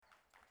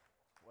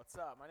What's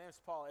up? My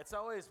name's Paul. It's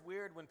always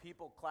weird when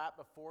people clap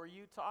before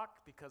you talk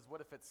because what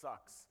if it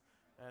sucks?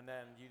 And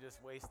then you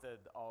just wasted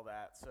all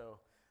that. So,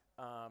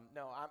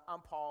 no,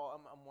 I'm Paul.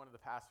 I'm one of the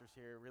pastors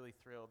here. Really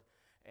thrilled.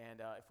 And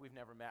if we've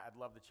never met, I'd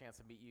love the chance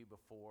to meet you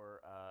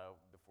before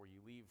you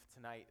leave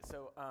tonight.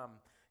 So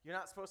you're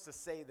not supposed to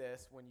say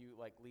this when you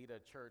lead a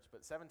church,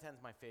 but 710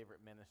 is my favorite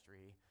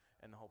ministry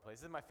in the whole place.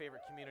 This is my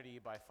favorite community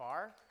by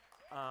far.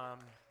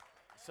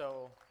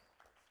 So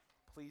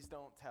please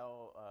don't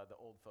tell the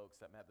old folks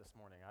that met this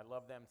morning. I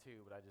love them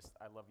too, but I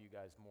love you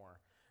guys more.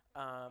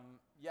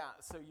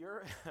 So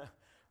you're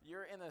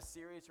you're in a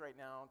series right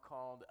now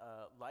called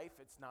Life,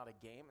 It's Not a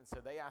Game. And so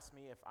they asked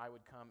me if I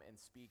would come and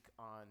speak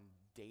on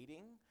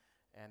dating,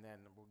 and then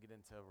we'll get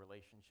into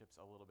relationships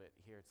a little bit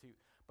here too.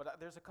 But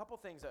there's a couple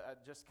things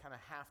that just kind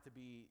of have to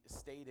be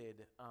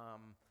stated,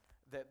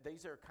 that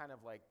these are kind of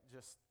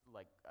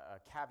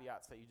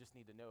caveats that you just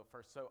need to know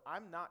first. So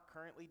I'm not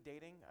currently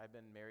dating. I've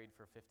been married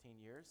for 15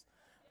 years.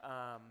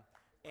 Are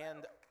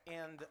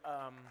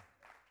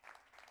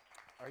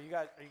you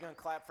going to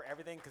clap for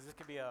everything? Because this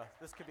could be a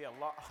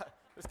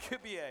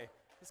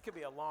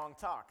long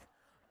talk.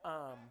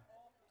 And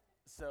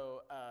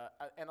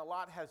a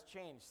lot has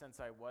changed since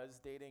I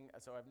was dating.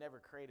 So I've never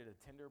created a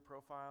Tinder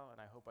profile,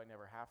 and I hope I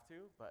never have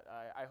to. But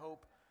I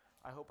hope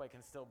I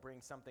can still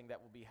bring something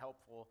that will be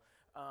helpful.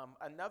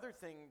 Another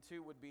thing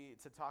too would be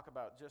to talk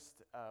about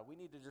we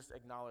need to just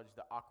acknowledge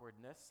the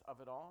awkwardness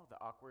of it all, the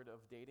awkward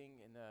of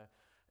dating in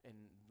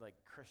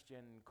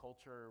Christian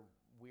culture,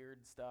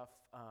 weird stuff.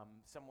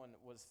 Someone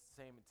was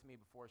saying to me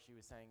before,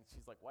 she's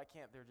like, why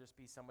can't there just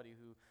be somebody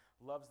who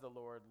loves the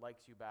Lord,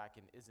 likes you back,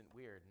 and isn't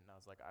weird? And I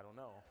was like, I don't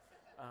know.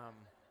 I've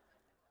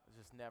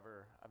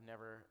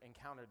never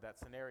encountered that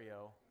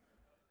scenario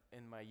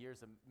in my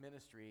years of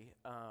ministry.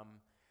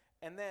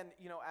 And then,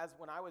 as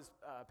when I was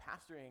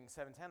pastoring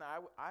 710,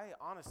 I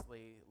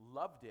honestly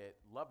loved it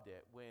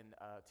when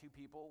two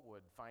people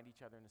would find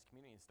each other in this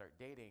community and start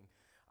dating.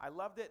 I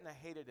loved it and I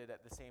hated it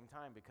at the same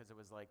time because it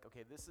was like,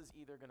 okay, this is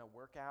either going to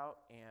work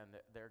out and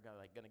they're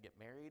going to get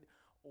married,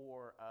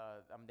 or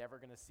I'm never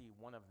going to see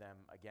one of them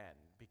again,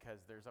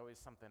 because there's always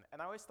something.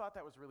 And I always thought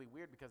that was really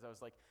weird because I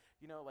was like,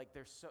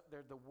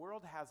 the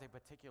world has a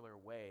particular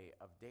way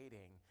of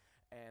dating.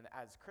 And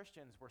as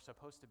Christians, we're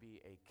supposed to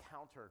be a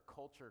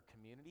counter-culture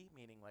community,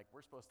 meaning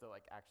we're supposed to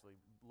actually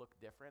look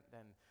different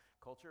than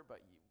culture.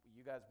 But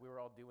you guys, we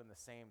were all doing the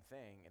same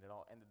thing, and it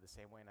all ended the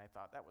same way. And I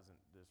thought that wasn't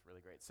just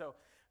really great. So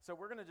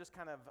we're going to just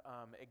kind of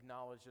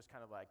acknowledge just kind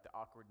of the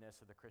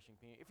awkwardness of the Christian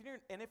community.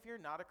 If you're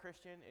not a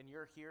Christian and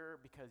you're here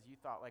because you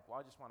thought well,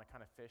 I just want to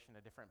kind of fish in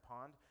a different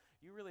pond,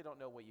 you really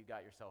don't know what you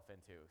got yourself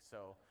into.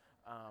 So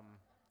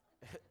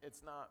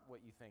it's not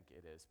what you think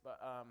it is. But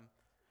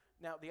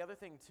now, the other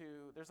thing,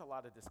 too, there's a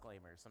lot of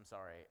disclaimers, I'm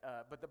sorry.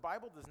 But the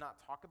Bible does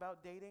not talk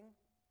about dating,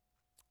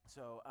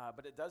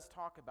 but it does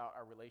talk about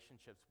our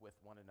relationships with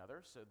one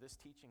another. So this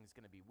teaching is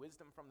going to be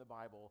wisdom from the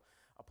Bible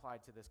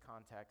applied to this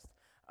context.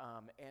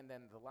 And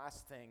then the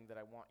last thing that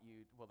I want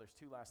there's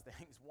two last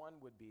things. One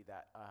would be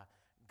that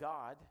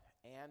God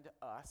and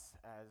us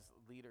as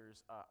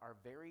leaders are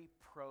very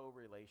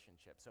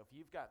pro-relationship. So if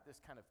you've got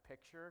this kind of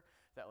picture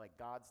that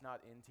God's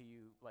not into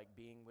you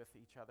being with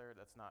each other,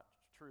 that's not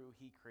true.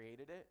 He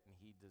created it and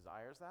he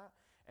desires that.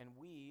 And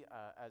we,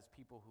 as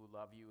people who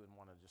love you and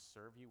want to just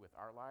serve you with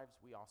our lives,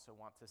 we also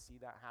want to see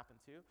that happen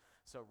too.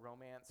 So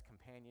romance,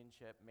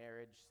 companionship,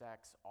 marriage,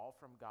 sex, all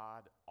from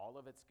God, all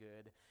of it's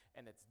good,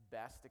 and it's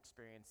best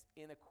experienced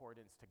in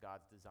accordance to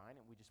God's design.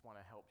 And we just want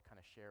to help kind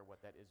of share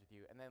what that is with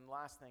you. And then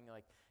last thing,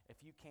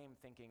 if you came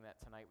thinking that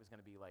tonight was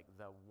going to be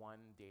the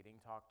one dating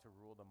talk to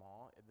rule them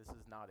all, this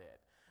is not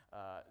it.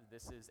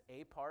 This is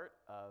a part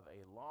of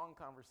a long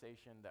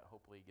conversation that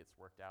hopefully gets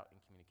worked out in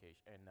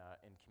communication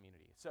in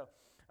community. So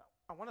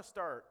I want to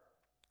start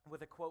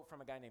with a quote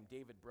from a guy named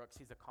David Brooks.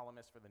 He's a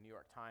columnist for the New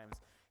York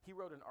Times. He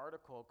wrote an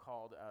article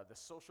called The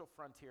Social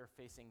Frontier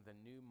Facing the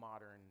New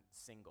Modern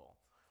Single.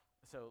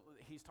 So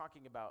he's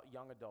talking about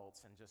young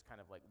adults and just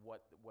kind of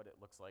what it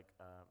looks like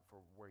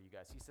for where you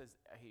guys. He's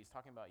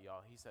talking about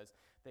y'all. He says,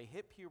 they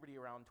hit puberty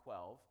around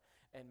 12,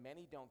 and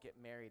many don't get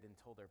married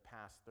until they're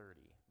past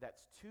 30.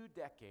 That's 2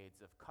 decades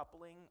of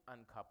coupling,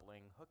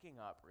 uncoupling, hooking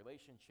up,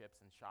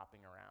 relationships, and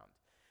shopping around.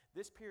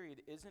 This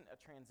period isn't a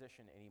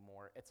transition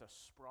anymore. It's a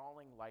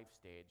sprawling life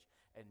stage,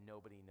 and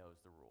nobody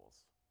knows the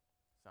rules.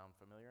 Sound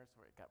familiar?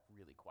 Sorry, it got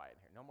really quiet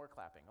in here. No more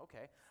clapping.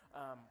 Okay.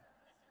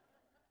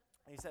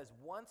 He says,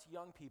 once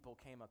young people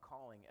came a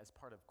calling as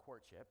part of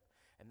courtship,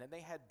 and then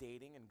they had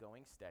dating and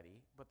going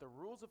steady, but the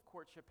rules of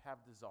courtship have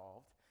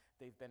dissolved.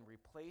 They've been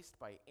replaced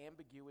by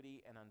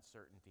ambiguity and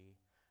uncertainty.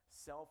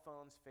 Cell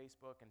phones,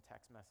 Facebook, and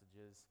text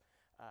messages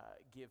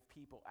give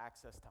people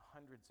access to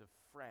hundreds of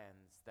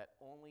friends that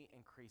only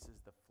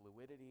increases the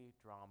fluidity,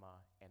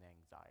 drama, and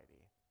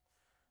anxiety.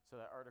 So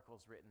that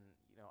article's written,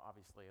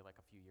 obviously a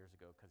few years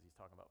ago because he's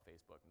talking about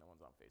Facebook. No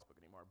one's on Facebook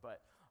anymore.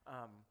 But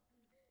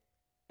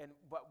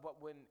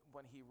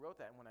when he wrote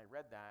that and when I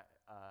read that,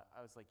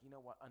 I was like, you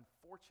know what?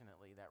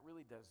 Unfortunately, that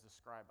really does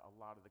describe a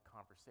lot of the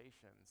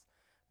conversations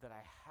that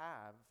I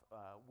have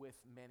with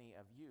many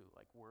of you,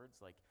 like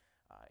words like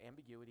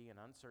ambiguity and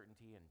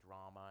uncertainty and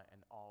drama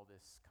and all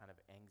this kind of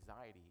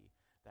anxiety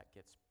that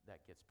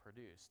gets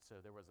produced. So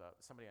there was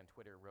somebody on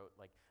Twitter wrote,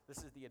 like,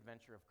 this is the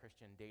adventure of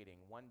Christian dating.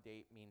 One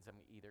date means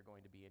I'm either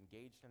going to be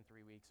engaged in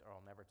 3 weeks or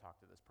I'll never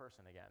talk to this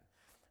person again.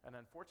 And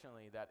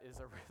unfortunately, that is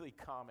a really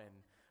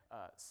common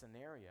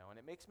scenario. And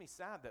it makes me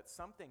sad that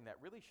something that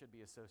really should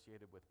be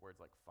associated with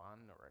words like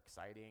fun or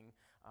exciting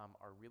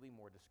are really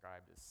more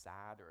described as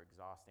sad or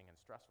exhausting and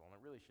stressful. And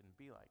it really shouldn't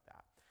be like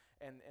that.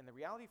 And the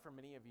reality for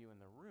many of you in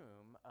the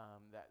room,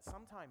 that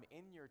sometime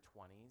in your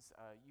 20s,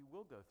 you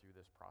will go through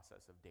this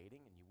process of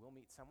dating, and you will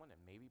meet someone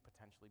and maybe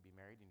potentially be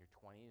married in your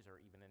 20s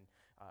or even in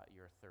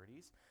your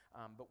 30s.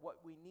 But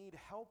what we need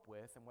help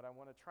with, and what I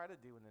want to try to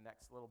do in the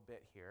next little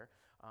bit here,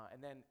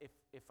 and then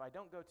if I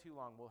don't go too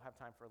long, we'll have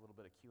time for a little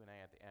bit of Q&A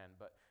at the end,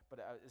 but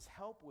is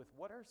help with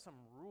what are some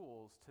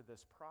rules to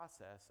this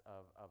process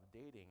of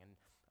dating. And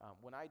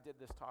when I did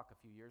this talk a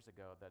few years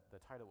ago,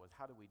 the title was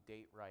How Do We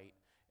Date Right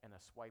in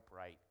a Swipe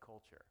Right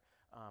Culture?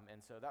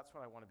 And so that's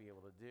what I want to be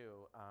able to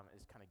do,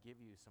 is kind of give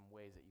you some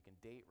ways that you can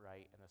date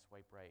right in a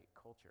swipe right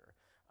culture.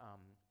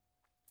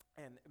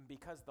 And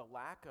because the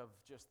lack of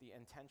just the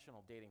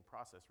intentional dating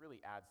process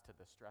really adds to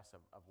the stress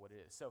of what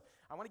it is. So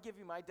I want to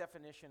give you my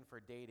definition for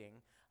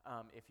dating,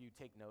 if you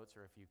take notes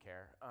or if you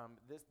care.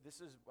 This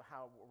is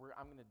how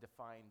I'm going to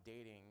define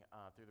dating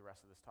through the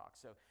rest of this talk.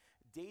 So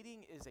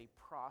dating is a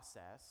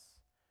process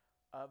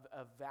of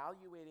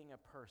evaluating a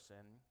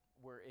person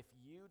where if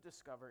you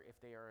discover if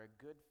they are a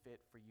good fit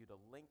for you to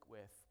link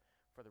with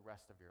for the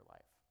rest of your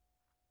life.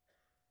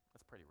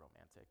 That's pretty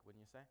romantic,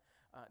 wouldn't you say?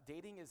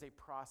 Dating is a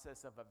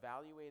process of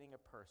evaluating a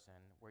person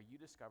where you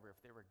discover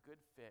if they're a good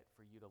fit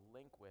for you to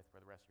link with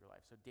for the rest of your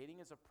life. So dating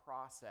is a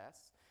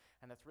process,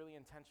 and that's really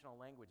intentional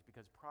language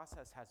because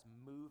process has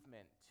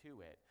movement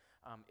to it.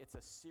 It's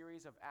a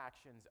series of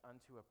actions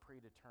unto a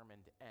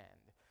predetermined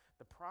end.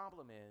 The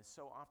problem is,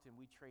 so often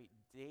we treat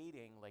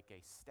dating like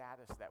a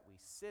status that we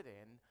sit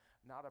in,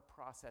 not a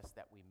process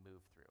that we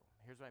move through.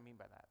 Here's what I mean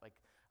by that. Like,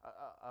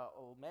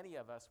 many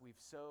of us, we've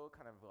so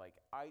kind of like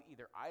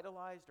either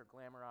idolized or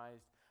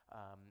glamorized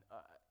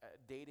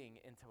dating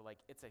into like,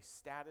 it's a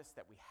status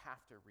that we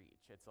have to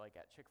reach. It's like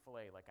at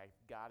Chick-fil-A, like I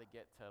gotta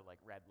get to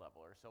like red level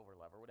or silver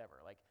level or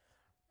whatever. Like,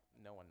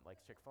 no one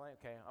likes Chick-fil-A.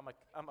 Okay,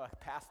 I'm a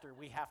pastor.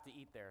 We have to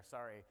eat there.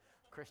 Sorry,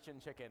 Christian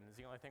chicken is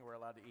the only thing we're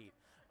allowed to eat.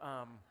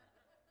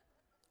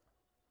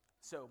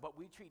 But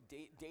we treat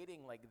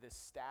dating like this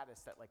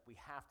status that like we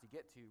have to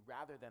get to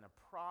rather than a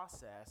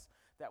process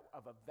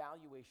of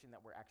evaluation that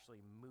we're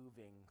actually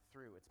moving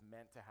through. It's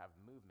meant to have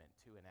movement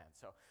to an end.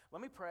 So let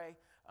me pray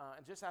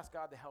and just ask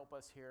God to help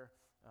us here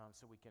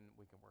so we can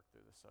work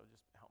through this. So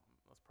just help.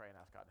 Let's pray and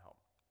ask God to help.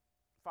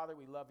 Father,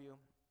 we love you.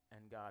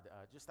 And God,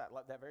 just that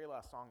very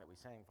last song that we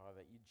sang, Father,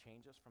 that you'd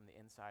change us from the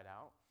inside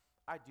out.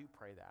 I do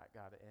pray that,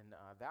 God. And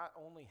that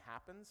only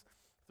happens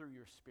through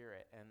your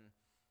Spirit. And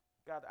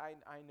God,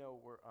 I know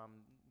we're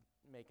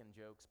making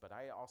jokes, but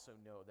I also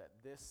know that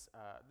this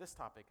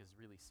topic is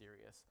really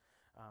serious.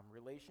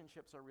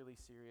 Relationships are really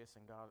serious,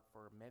 and God,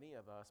 for many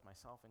of us,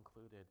 myself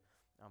included,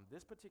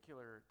 this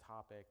particular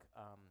topic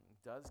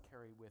does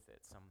carry with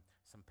it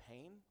some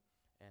pain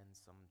and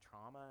some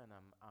trauma, and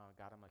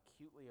God, I'm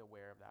acutely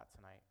aware of that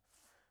tonight.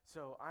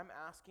 So I'm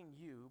asking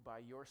you,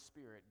 by your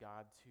Spirit,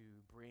 God, to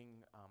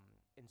bring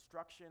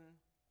instruction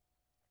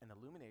and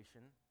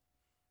illumination.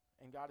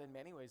 And God, in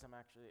many ways, I'm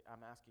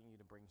asking you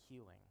to bring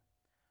healing.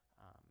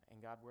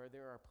 And God, where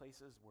there are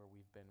places where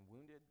we've been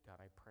wounded, God,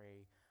 I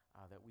pray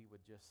that we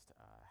would just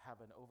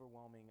have an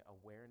overwhelming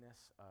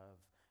awareness of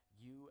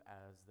you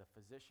as the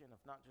physician of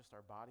not just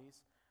our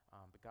bodies,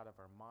 but God, of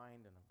our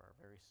mind and of our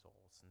very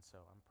souls. And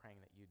so I'm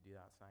praying that you do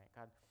that tonight.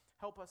 God,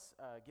 help us,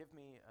 give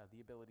me the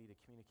ability to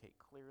communicate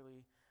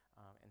clearly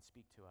and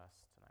speak to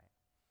us tonight.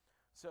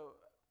 So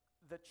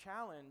the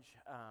challenge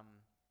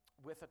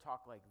with a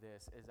talk like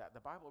this is that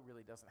the Bible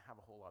really doesn't have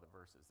a whole lot of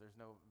verses. There's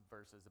no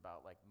verses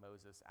about like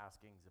Moses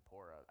asking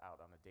Zipporah out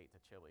on a date to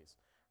Chili's,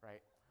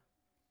 right?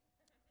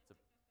 It's a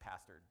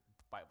pastor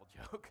Bible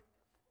joke.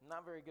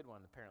 Not a very good one,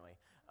 apparently.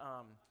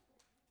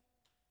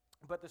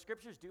 But the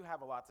scriptures do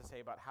have a lot to say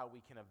about how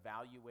we can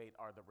evaluate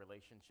the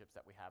relationships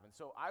that we have. And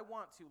so I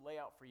want to lay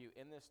out for you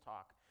in this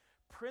talk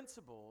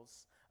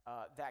principles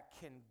that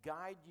can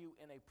guide you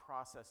in a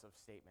process of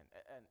statement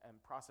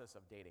and process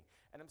of dating.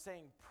 And I'm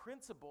saying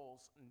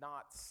principles,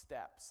 not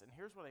steps. And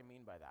here's what I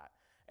mean by that.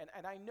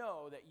 And I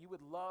know that you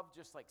would love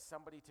just like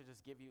somebody to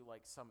just give you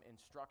like some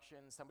instruction,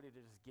 somebody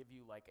to just give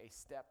you like a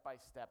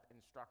step-by-step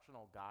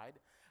instructional guide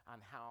on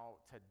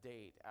how to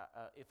date.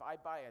 If I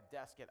buy a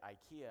desk at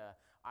IKEA,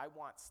 I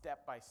want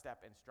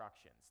step-by-step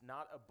instructions,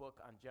 not a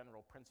book on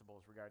general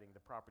principles regarding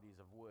the properties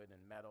of wood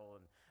and metal.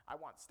 And I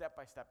want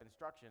step-by-step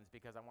instructions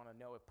because I want to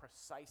know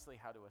precisely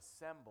how to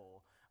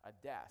assemble a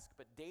desk.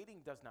 But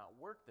dating does not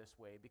work this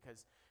way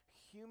because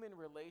human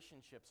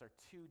relationships are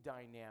too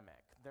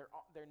dynamic. They're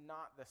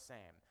not the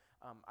same.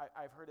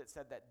 I've heard it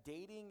said that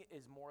dating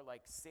is more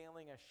like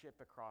sailing a ship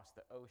across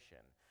the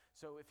ocean.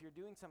 So if you're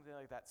doing something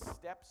like that,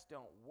 steps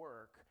don't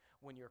work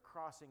when you're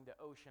crossing the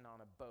ocean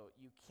on a boat.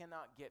 You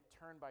cannot get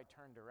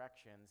turn-by-turn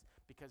directions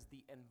because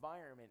the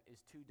environment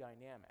is too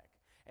dynamic.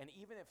 And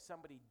even if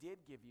somebody did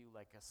give you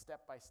like a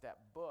step-by-step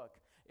book,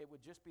 it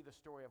would just be the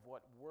story of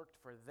what worked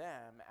for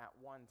them at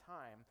one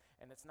time,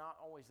 and it's not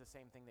always the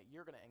same thing that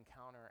you're going to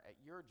encounter at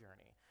your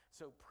journey.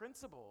 So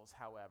principles,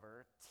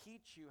 however,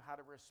 teach you how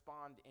to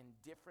respond in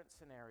different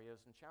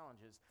scenarios and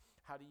challenges,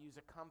 how to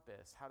use a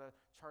compass, how to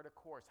chart a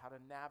course, how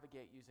to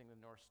navigate using the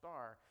North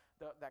Star,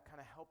 that kind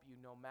of help you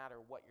no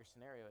matter what your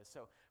scenario is.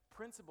 So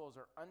principles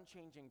are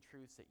unchanging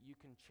truths that you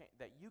can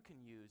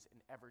use in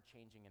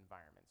ever-changing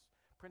environments.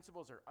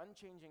 Principles are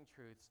unchanging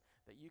truths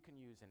that you can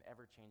use in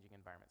ever-changing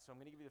environments. So I'm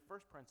going to give you the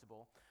first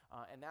principle,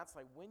 and that's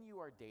like when you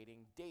are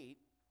dating,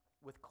 date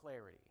with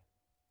clarity.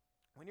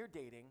 When you're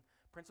dating,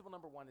 principle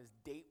number 1 is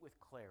date with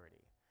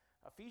clarity.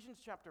 Ephesians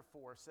chapter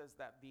 4 says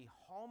that the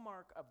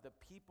hallmark of the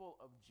people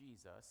of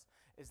Jesus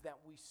is that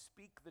we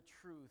speak the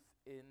truth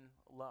in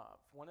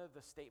love. One of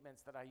the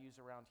statements that I use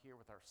around here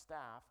with our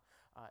staff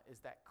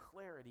is that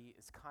clarity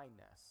is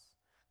kindness.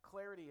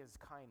 Clarity is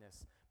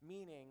kindness,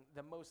 meaning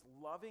the most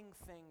loving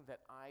thing that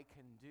I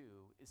can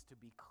do is to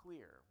be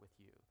clear with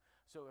you.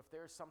 So if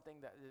there's something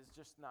that is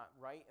just not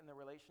right in the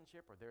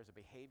relationship, or there's a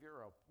behavior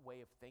or a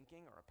way of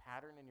thinking or a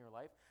pattern in your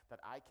life that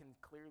I can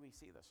clearly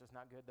see that's just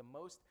not good, the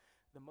most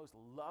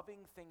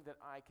loving thing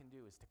that I can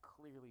do is to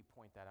clearly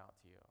point that out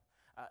to you.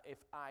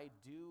 If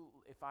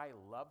I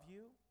love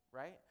you,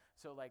 right?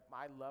 So like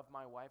I love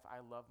my wife,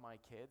 I love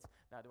my kids.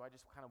 Now do I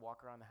just kind of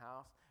walk around the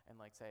house and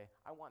like say,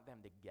 I want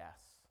them to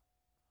guess?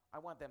 I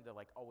want them to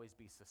like always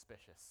be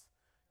suspicious.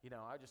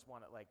 I just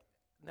want to like,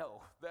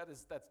 no,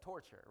 that's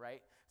torture,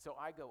 right? So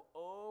I go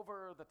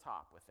over the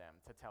top with them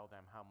to tell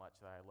them how much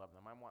that I love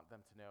them. I want them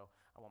to know,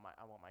 I want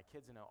my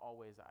kids to know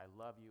always, I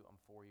love you, I'm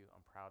for you,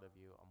 I'm proud of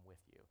you, I'm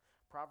with you.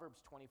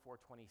 Proverbs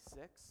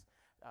 24:26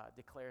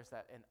 declares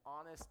that an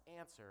honest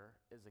answer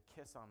is a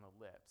kiss on the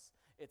lips.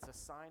 It's a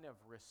sign of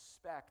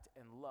respect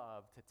and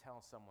love to tell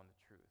someone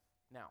the truth.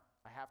 Now,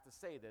 I have to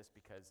say this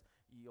because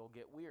you'll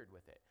get weird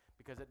with it,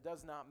 because it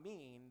does not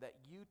mean that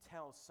you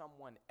tell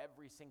someone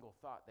every single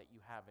thought that you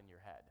have in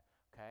your head,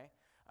 okay?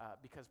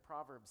 Because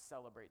Proverbs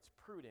celebrates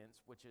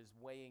prudence, which is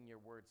weighing your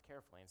words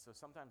carefully. And so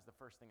sometimes the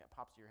first thing that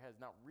pops to your head is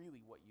not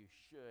really what you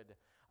should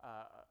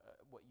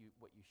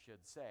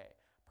say.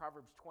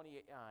 Proverbs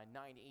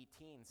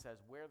 29:18 says,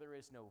 where there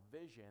is no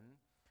vision,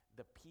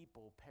 the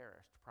people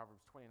perished.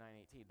 Proverbs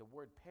 29:18. The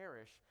word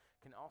perish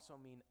can also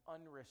mean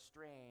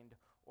unrestrained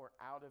or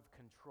out of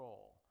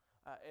control.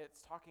 It's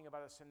talking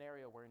about a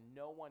scenario where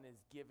no one is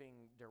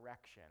giving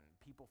direction.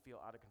 People feel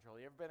out of control.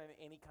 You ever been in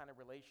any kind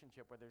of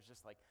relationship where there's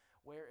just like,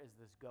 where is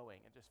this going?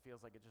 It just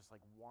feels like it's just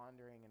like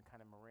wandering and kind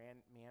of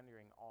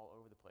meandering all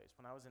over the place.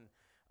 When I was in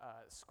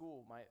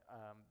school, my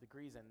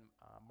degrees in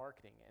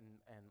marketing,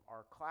 and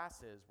our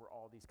classes were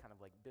all these kind of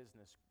like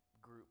business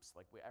groups,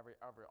 like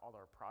all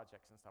our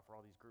projects and stuff were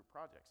all these group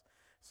projects.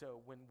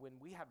 So when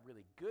we had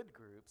really good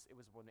groups, it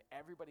was when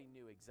everybody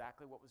knew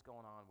exactly what was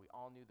going on. We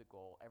all knew the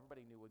goal.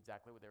 Everybody knew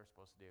exactly what they were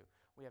supposed to do.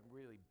 We had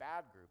really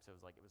bad groups. It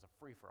was a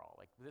free-for-all.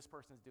 Like this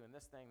person's doing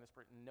this thing,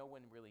 no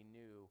one really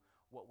knew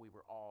what we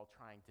were all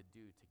trying to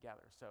do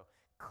together. So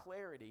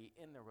clarity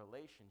in the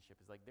relationship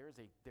is like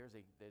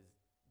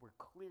we're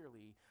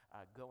clearly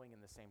going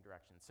in the same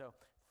direction. So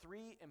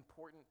 3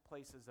 important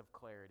places of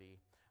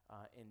clarity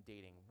in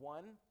dating.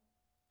 1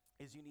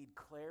 is you need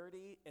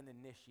clarity and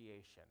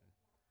initiation.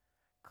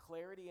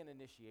 Clarity and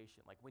initiation.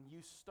 Like when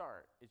you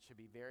start, it should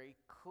be very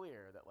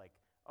clear that like,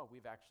 oh,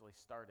 we've actually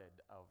started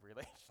a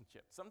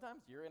relationship.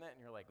 Sometimes you're in it and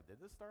you're like,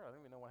 did this start? I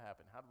don't even know what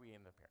happened. How did we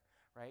end up here,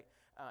 right?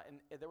 And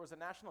there was a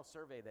national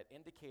survey that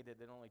indicated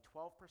that only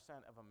 12%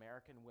 of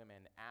American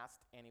women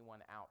asked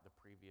anyone out the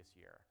previous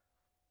year,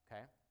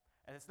 okay?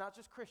 And it's not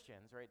just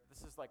Christians, right?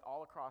 This is like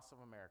all across of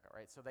America,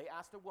 right? So they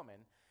asked a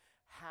woman,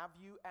 have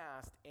you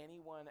asked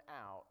anyone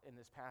out in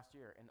this past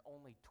year? And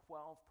only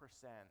 12%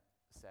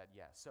 said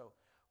yes. So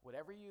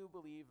whatever you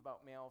believe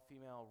about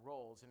male-female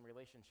roles in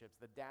relationships,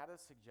 the data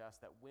suggests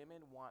that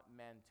women want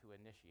men to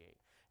initiate.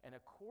 And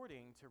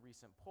according to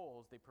recent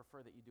polls, they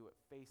prefer that you do it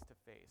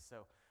face-to-face.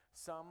 So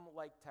some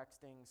like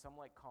texting, some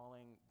like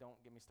calling. Don't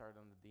get me started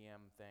on the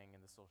DM thing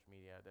and the social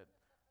media. That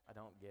I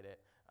don't get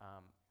it,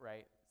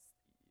 right?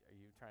 Are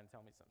you trying to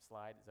tell me some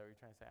slide? Is that what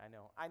you're trying to say? I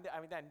know. I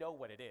mean, I know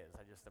what it is.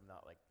 I just am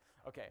not like,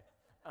 okay.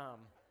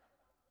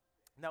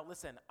 Now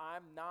listen,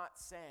 I'm not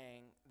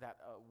saying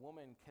that a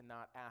woman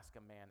cannot ask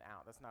a man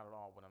out. That's not at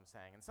all what I'm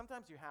saying. And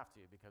sometimes you have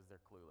to because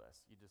they're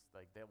clueless. You just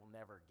like, they will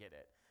never get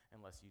it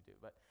unless you do.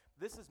 But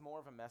this is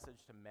more of a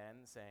message to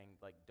men saying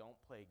like, don't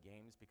play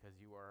games because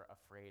you are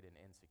afraid and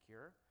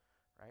insecure,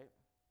 right?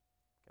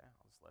 Okay,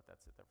 I'll just let that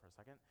sit there for a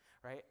second,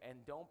 right?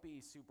 And don't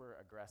be super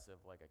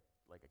aggressive like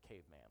a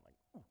caveman, like,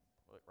 ooh,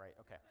 right?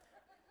 Okay.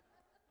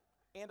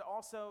 And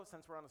also,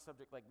 since we're on the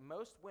subject, like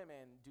most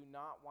women do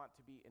not want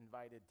to be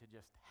invited to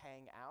just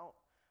hang out,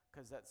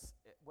 because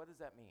what does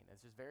that mean?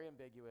 It's just very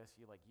ambiguous.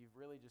 You've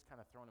really just kind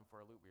of thrown them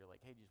for a loop. Where you're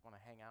like, hey, do you just want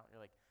to hang out? And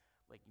you're like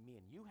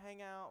me and you hang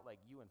out, like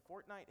you and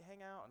Fortnite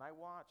hang out, and I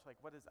watch. Like,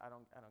 what is? I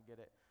don't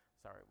get it.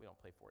 Sorry, we don't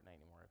play Fortnite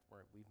anymore.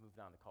 We've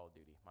moved on to Call of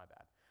Duty. My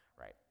bad.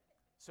 Right.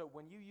 So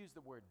when you use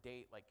the word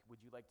date, like,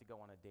 would you like to go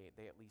on a date?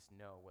 They at least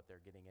know what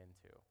they're getting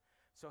into.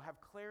 So have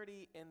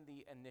clarity in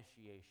the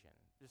initiation.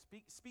 Just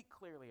speak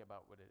clearly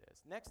about what it is.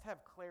 Next,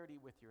 have clarity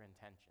with your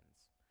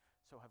intentions.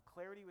 So have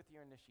clarity with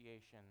your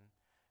initiation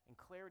and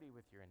clarity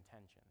with your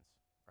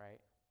intentions,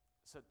 right?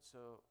 So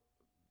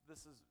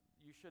this is,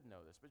 you should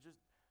know this, but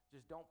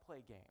just don't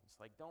play games.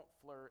 Like, don't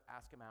flirt,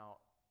 ask him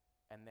out,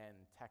 and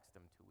then text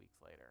him 2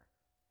 weeks later,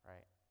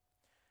 right?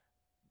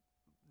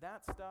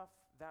 That stuff,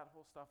 that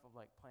whole stuff of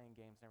like playing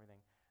games and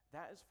everything,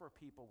 that is for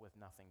people with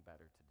nothing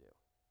better to do.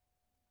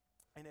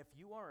 And if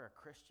you are a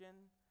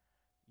Christian,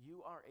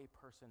 you are a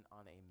person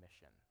on a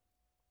mission.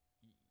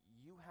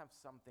 You have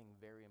something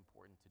very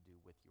important to do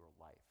with your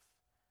life.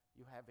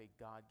 You have a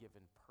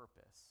God-given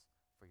purpose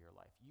for your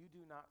life. You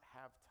do not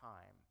have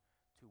time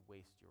to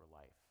waste your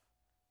life.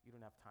 You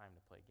don't have time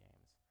to play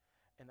games.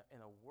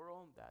 In a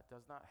world that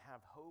does not have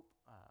hope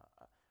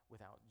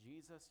without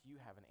Jesus, you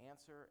have an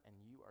answer, and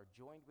you are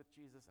joined with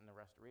Jesus in the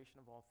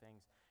restoration of all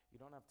things. You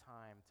don't have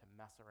time to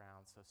mess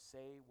around, so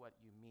say what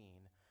you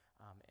mean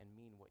and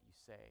mean what you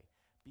say.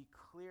 Be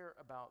clear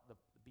about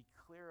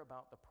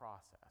the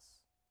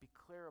process. Be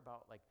clear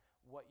about like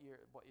what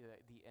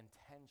the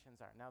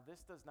intentions are. Now,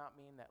 this does not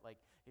mean that like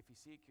if you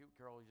see a cute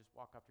girl, you just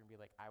walk up to her and be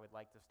like, I would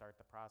like to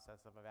start the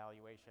process of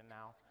evaluation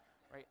now,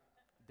 right?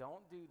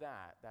 Don't do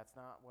that. That's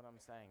not what I'm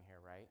saying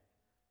here, right?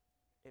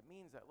 It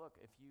means that, look,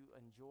 if you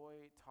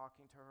enjoy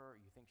talking to her,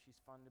 you think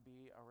she's fun to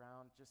be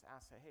around, just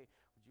ask her, hey,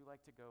 would you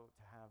like to go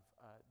to have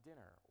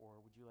dinner? Or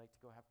would you like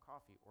to go have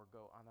coffee or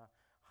go on a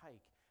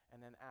hike?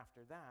 And then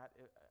after that,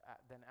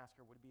 then ask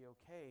her, would it be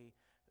okay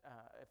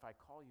if I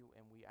call you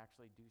and we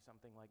actually do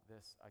something like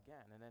this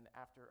again? And then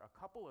after a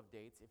couple of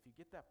dates, if you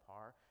get that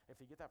far,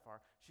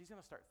 she's going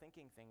to start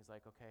thinking things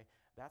like, okay,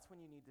 that's when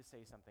you need to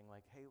say something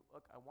like, hey,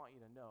 look, I want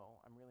you to know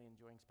I'm really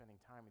enjoying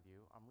spending time with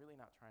you. I'm really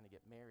not trying to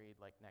get married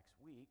like next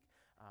week,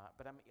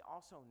 but I'm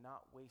also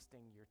not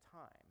wasting your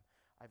time.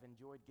 I've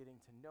enjoyed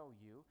getting to know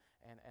you,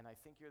 and I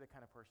think you're the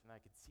kind of person that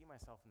I could see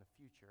myself in the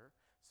future.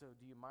 So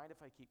do you mind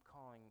if I keep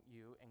calling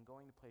you and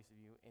going to places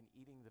with you and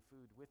eating the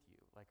food with you?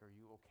 Like, are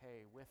you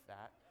okay with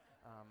that?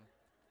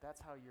 That's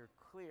how you're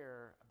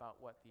clear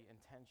about what the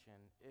intention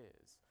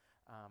is.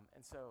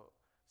 And so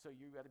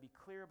you got to be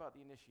clear about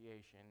the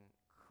initiation,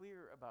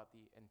 clear about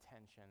the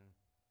intention,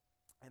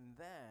 and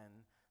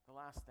then the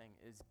last thing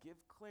is give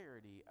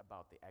clarity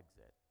about the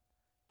exit.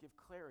 Give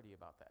clarity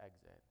about the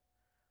exit.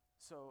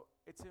 So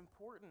it's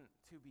important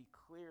to be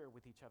clear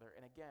with each other.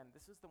 And again,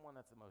 this is the one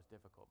that's the most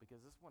difficult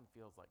because this one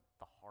feels like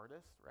the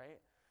hardest, right?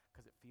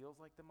 Because it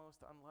feels like the most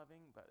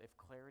unloving, but if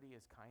clarity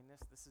is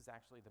kindness, this is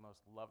actually the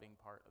most loving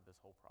part of this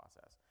whole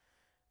process.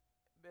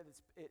 But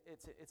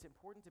it's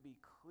important to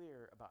be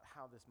clear about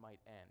how this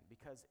might end,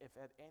 because if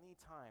at any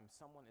time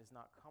someone is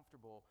not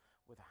comfortable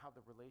with how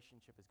the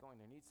relationship is going,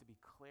 there needs to be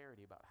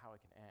clarity about how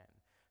it can end.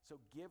 So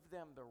give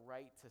them the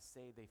right to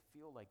say they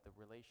feel like the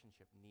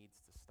relationship needs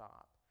to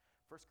stop.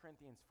 1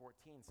 Corinthians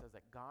 14 says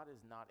that God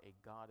is not a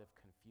God of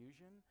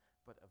confusion,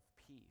 but of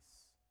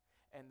peace.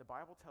 And the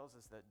Bible tells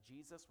us that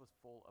Jesus was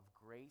full of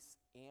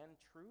grace and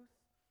truth.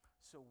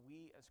 So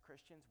we as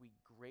Christians, we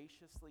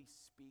graciously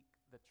speak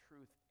the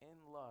truth in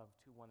love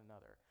to one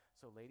another.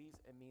 So ladies,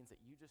 it means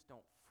that you just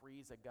don't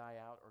freeze a guy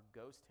out or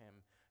ghost him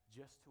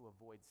just to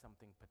avoid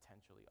something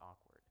potentially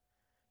awkward.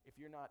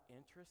 If you're not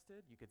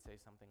interested, you could say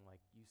something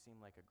like, you seem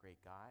like a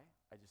great guy.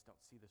 I just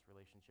don't see this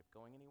relationship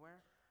going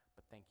anywhere,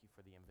 but thank you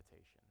for the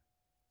invitation.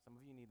 Some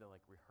of you need to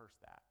like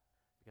rehearse that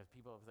because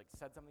people have like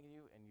said something to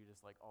you and you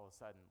just like all of a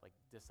sudden like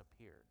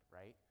disappeared,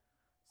 right?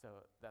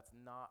 So that's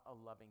not a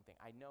loving thing.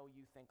 I know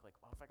you think like,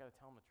 well, if I got to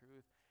tell them the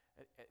truth,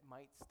 it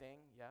might sting.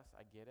 Yes,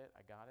 I get it.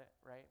 I got it,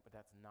 right? But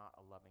that's not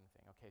a loving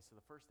thing. Okay, so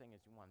the first thing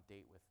is you want to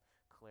date with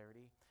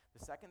clarity. The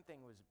second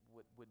thing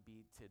would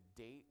be to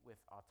date with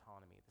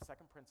autonomy. The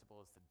second principle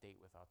is to date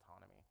with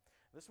autonomy.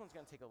 This one's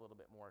going to take a little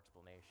bit more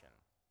explanation.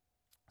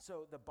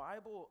 So the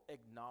Bible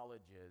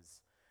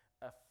acknowledges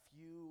a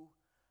few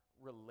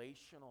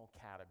relational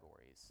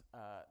categories.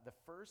 The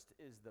first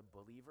is the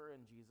believer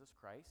in Jesus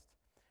Christ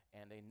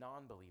and a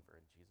non-believer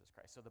in Jesus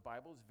Christ. So the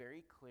Bible is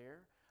very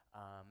clear.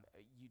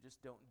 You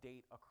just don't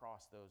date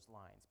across those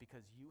lines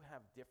because you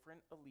have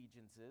different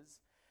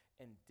allegiances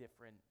in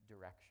different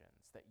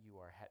directions that you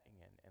are heading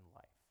in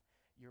life.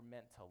 You're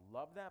meant to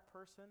love that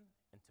person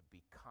and to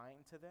be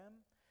kind to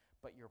them,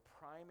 but your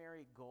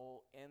primary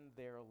goal in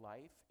their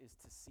life is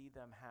to see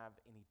them have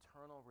an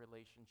eternal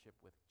relationship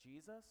with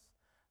Jesus,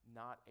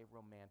 not a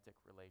romantic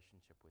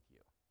relationship with you.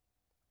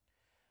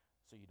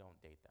 So you don't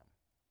date them.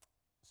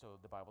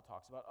 So the Bible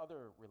talks about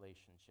other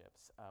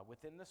relationships.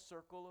 Within the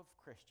circle of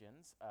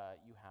Christians,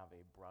 you have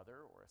a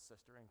brother or a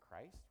sister in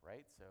Christ,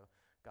 right? So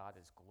God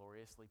has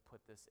gloriously put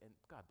this in,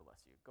 God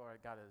bless you.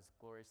 God has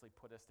gloriously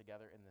put us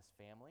together in this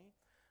family.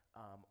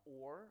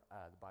 Or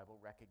the Bible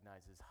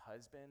recognizes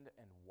husband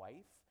and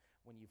wife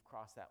when you've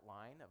crossed that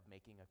line of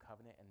making a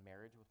covenant and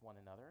marriage with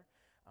one another.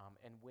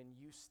 And when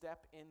you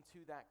step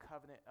into that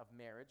covenant of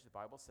marriage, the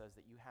Bible says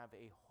that you have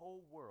a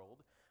whole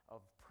world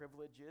of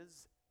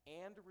privileges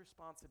and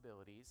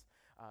responsibilities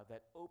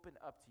that open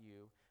up to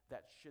you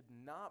that should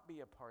not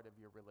be a part of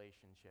your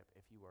relationship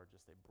if you are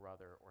just a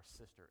brother or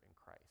sister in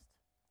Christ.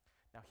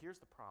 Now, here's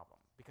the problem,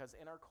 because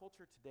in our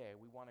culture today,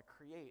 we want to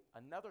create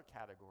another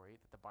category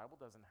that the Bible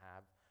doesn't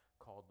have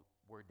called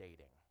we're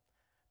dating.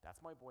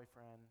 That's my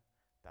boyfriend,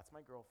 that's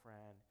my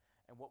girlfriend,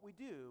 and what we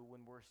do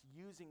when we're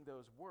using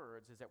those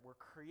words is that we're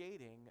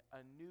creating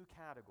a new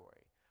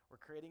category.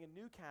 We're creating a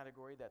new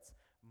category that's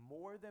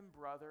more than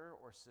brother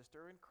or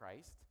sister in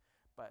Christ,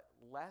 but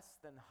less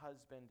than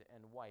husband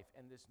and wife.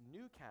 And this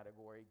new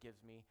category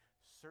gives me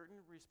certain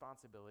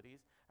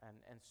responsibilities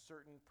and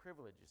certain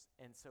privileges.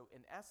 And so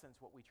in essence,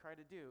 what we try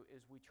to do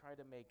is we try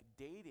to make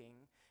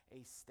dating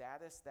a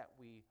status that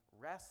we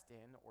rest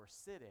in or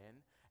sit in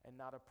and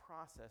not a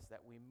process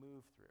that we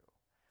move through.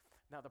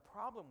 Now, the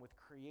problem with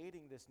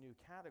creating this new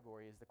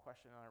category is the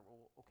question,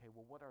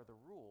 what are the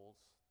rules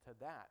to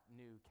that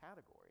new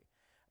category?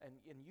 And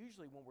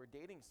usually when we're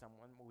dating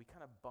someone, we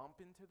kind of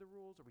bump into the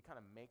rules, or we kind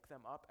of make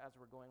them up as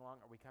we're going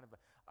along, or we kind of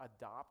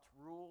adopt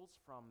rules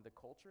from the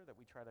culture that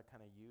we try to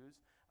kind of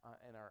use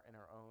in our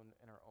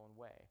own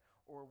way,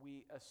 or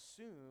we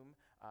assume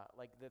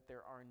that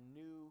there are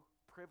new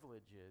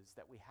privileges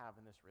that we have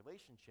in this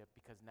relationship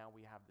because now we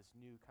have this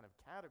new kind of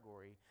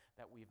category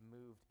that we've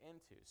moved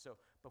into.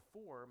 So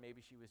before, maybe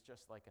she was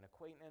just like an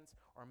acquaintance,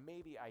 or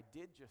maybe I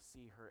did just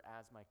see her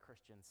as my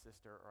Christian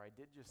sister, or I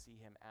did just see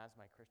him as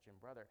my Christian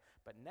brother.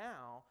 But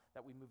now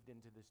that we moved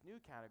into this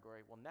new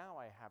category, well, now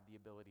I have the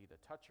ability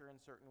to touch her in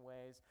certain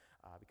ways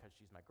because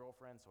she's my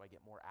girlfriend, so I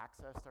get more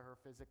access to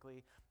her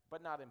physically,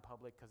 but not in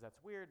public because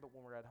that's weird. But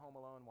when we're at home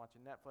alone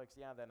watching Netflix,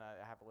 then I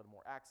have a little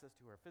more access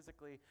to her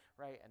physically,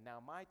 right? And now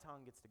my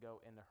tongue gets to go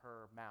into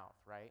her mouth,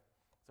 right?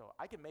 So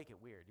I can make it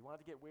weird. You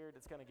want it to get weird?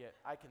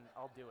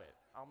 I'll do it.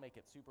 I'll make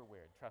it super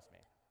weird, trust me.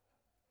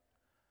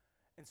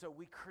 And so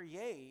we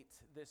create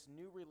this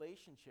new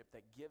relationship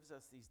that gives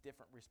us these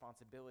different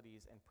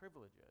responsibilities and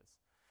privileges.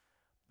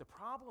 The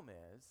problem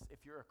is,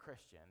 if you're a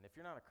Christian, if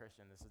you're not a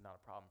Christian, this is not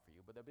a problem for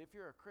you, but if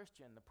you're a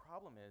Christian, the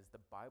problem is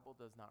the Bible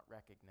does not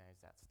recognize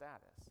that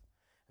status.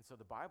 And so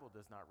the Bible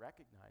does not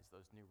recognize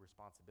those new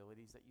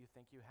responsibilities that you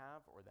think you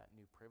have, or that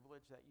new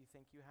privilege that you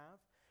think you have.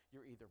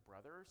 You're either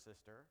brother or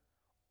sister,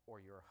 or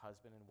you're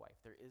husband and wife.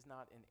 There is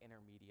not an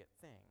intermediate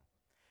thing.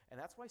 And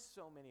that's why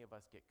so many of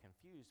us get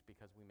confused,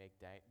 because we make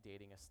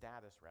dating a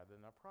status rather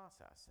than a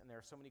process. And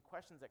there are so many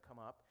questions that come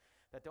up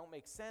that don't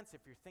make sense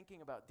if you're thinking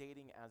about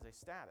dating as a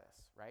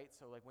status, right?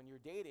 So like when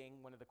you're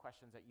dating, one of the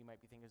questions that you might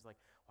be thinking is like,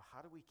 well,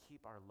 how do we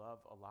keep our love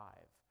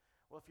alive?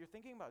 Well, if you're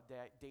thinking about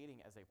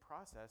dating as a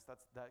process,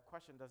 that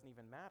question doesn't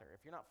even matter.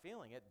 If you're not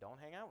feeling it, don't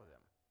hang out with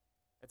him.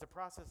 It's a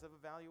process of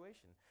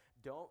evaluation.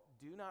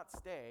 Do not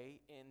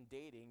stay in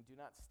dating. Do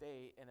not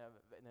stay in a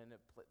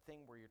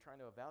thing where you're trying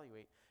to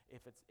evaluate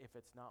if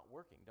it's not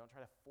working. Don't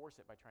try to force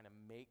it by trying to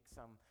make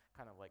some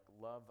kind of like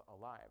love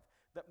alive.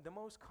 The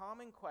most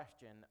common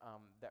question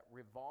that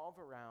revolve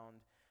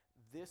around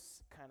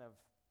this kind of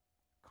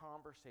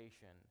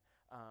conversation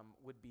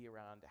would be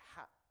around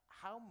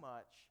how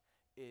much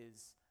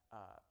is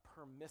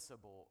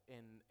permissible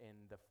in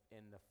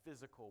the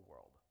physical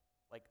world.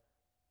 Like,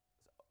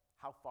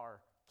 how far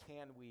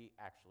can we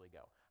actually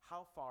go?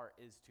 How far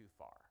is too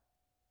far?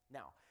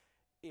 Now,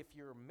 if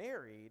you're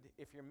married,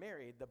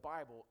 the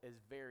Bible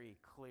is very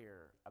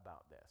clear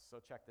about this. So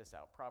check this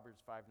out.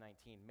 Proverbs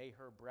 5:19. May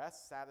her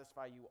breasts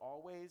satisfy you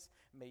always.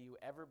 May you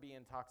ever be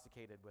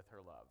intoxicated with her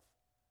love.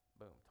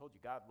 Boom. Told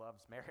you God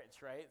loves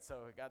marriage, right?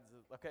 So God's,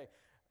 okay,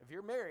 if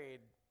you're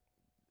married,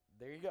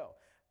 there you go.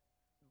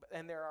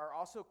 And there are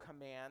also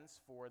commands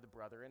for the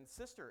brother and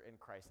sister in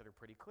Christ that are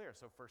pretty clear.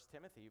 So 1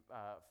 Timothy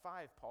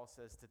 5, Paul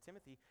says to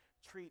Timothy,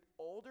 treat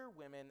older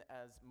women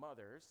as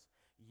mothers,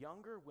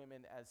 younger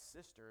women as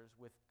sisters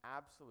with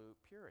absolute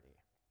purity.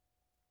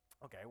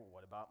 Okay, well,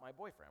 what about my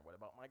boyfriend? What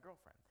about my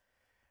girlfriend?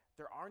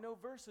 There are no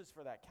verses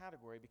for that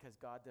category because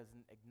God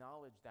doesn't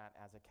acknowledge that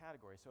as a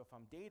category. So if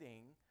I'm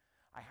dating,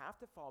 I have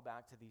to fall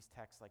back to these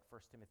texts like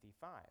 1 Timothy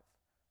 5.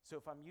 So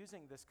if I'm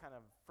using this kind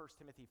of 1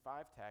 Timothy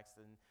 5 text,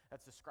 and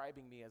that's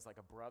describing me as like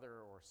a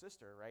brother or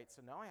sister, right?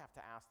 So now I have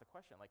to ask the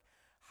question, like,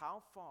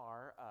 how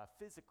far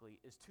physically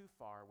is too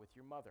far with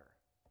your mother?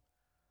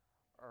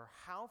 Or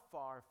how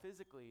far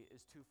physically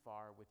is too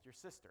far with your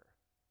sister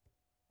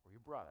or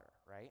your brother,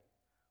 right?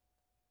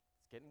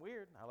 It's getting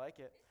weird. I like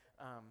it.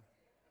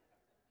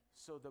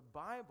 So the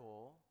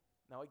Bible,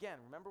 now again,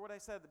 remember what I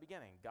said at the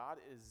beginning. God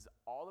is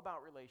all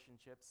about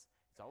relationships.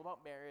 It's all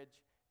about marriage.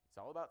 It's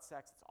all about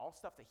sex. It's all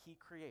stuff that he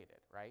created,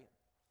 right?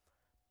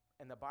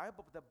 And the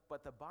Bible,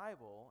 but the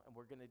Bible, and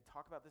we're going to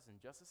talk about this in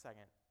just a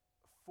second,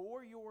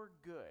 for your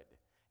good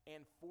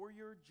and for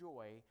your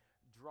joy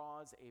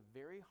draws a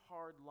very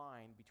hard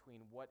line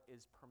between what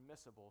is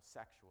permissible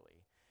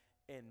sexually.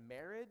 In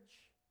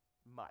marriage,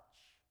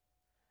 much.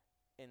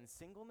 In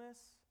singleness,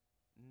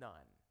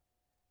 none.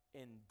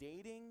 In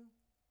dating,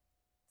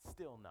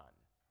 still none,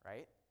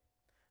 right?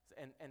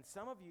 And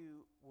some of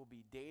you will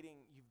be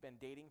dating, you've been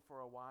dating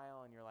for a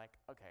while, and you're like,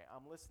 okay,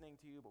 I'm listening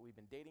to you, but we've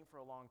been dating for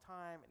a long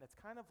time, and it's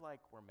kind of like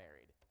we're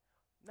married.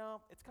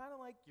 No, it's kind of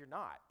like you're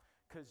not,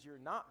 because you're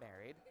not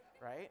married,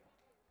 right?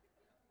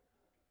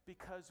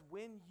 Because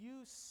when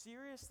you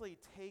seriously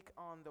take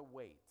on the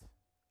weight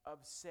of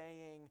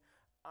saying,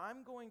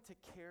 I'm going to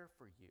care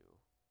for you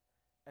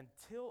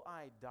until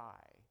I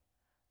die,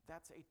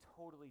 that's a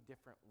totally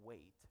different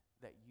weight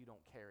that you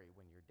don't carry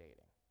when you're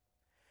dating.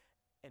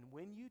 And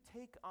when you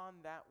take on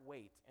that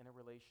weight in a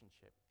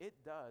relationship, it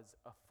does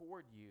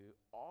afford you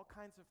all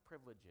kinds of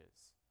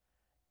privileges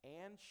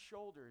and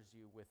shoulders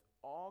you with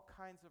all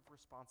kinds of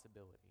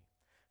responsibility.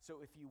 So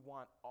if you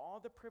want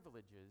all the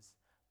privileges,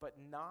 but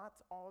not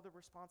all the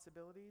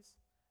responsibilities,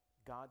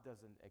 God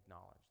doesn't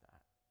acknowledge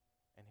that.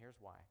 And here's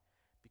why.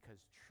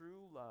 Because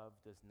true love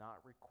does not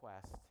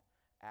request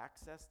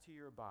access to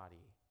your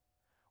body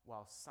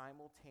while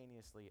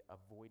simultaneously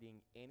avoiding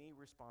any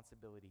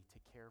responsibility to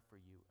care for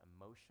you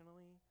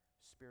emotionally,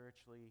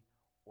 spiritually,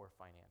 or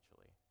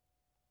financially.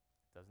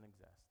 It doesn't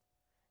exist.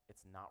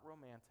 It's not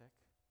romantic.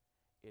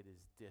 It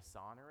is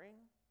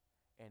dishonoring,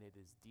 and it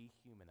is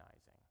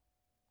dehumanizing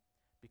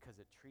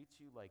because it treats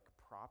you like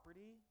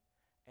property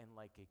and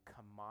like a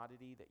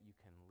commodity that you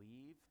can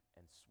leave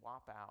and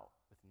swap out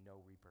with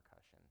no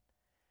repercussion.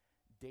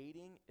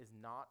 Dating is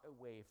not a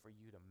way for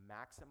you to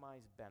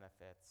maximize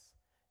benefits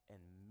and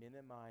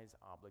minimize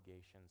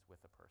obligations with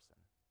a person.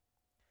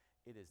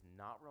 It is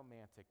not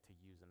romantic to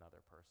use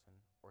another person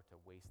or to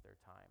waste their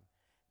time.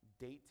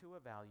 Date to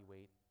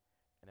evaluate,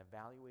 and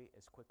evaluate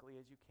as quickly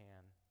as you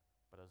can,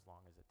 but as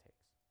long as it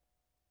takes.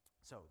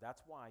 So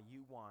that's why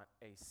you want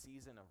a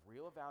season of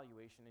real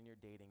evaluation in your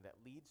dating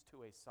that leads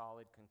to a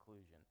solid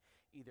conclusion.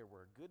 Either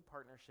we're a good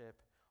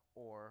partnership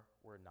or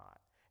we're not.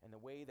 And the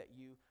way that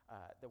you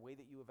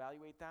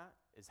evaluate that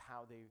is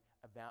how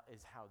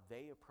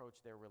they approach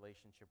their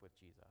relationship with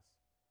Jesus.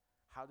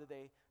 How do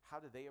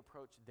they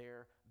approach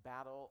their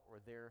battle or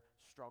their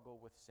struggle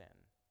with sin?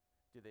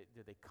 Do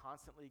they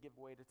constantly give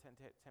way to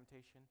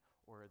temptation,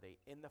 or are they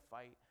in the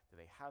fight? Do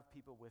they have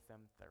people with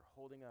them that are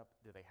holding up?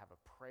 Do they have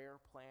a prayer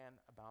plan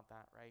about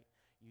that, right?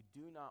 You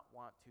do not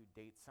want to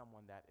date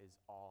someone that is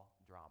all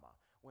drama.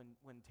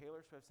 When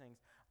Taylor Swift sings,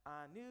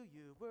 "I knew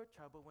you were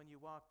trouble when you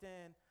walked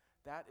in,"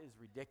 that is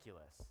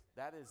ridiculous.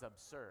 That is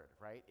absurd,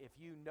 right? If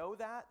you know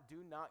that,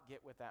 do not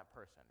get with that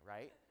person,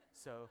 right?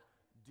 So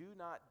do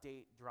not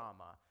date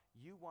drama.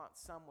 You want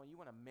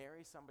to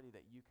marry somebody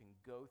that you can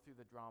go through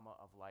the drama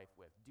of life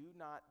with. Do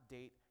not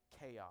date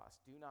chaos.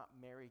 Do not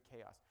marry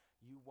chaos.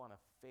 You want to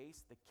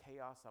face the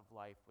chaos of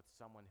life with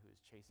someone who is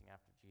chasing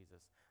after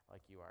Jesus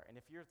like you are. And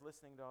if you're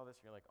listening to all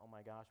this, you're like, oh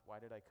my gosh, why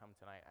did I come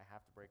tonight? I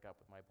have to break up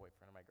with my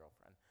boyfriend or my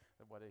girlfriend.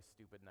 What a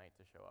stupid night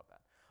to show up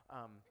at.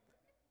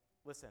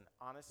 Listen,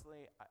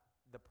 honestly,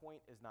 the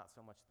point is not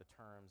so much the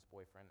terms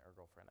boyfriend or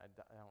girlfriend. I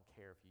don't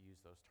care if you use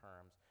those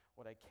terms.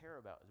 What I care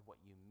about is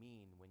what you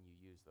mean when you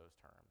use those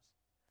terms.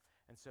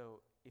 And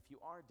so if you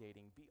are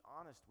dating, be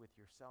honest with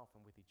yourself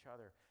and with each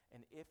other.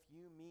 And if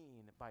you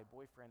mean by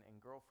boyfriend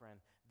and girlfriend,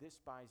 this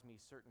buys me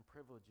certain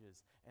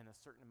privileges and a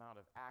certain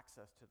amount of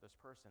access to this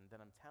person, then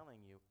I'm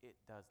telling you, it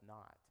does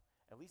not.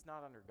 At least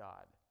not under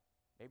God.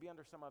 Maybe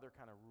under some other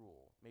kind of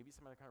rule. Maybe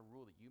some other kind of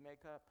rule that you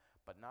make up,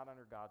 but not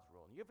under God's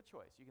rule. And you have a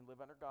choice. You can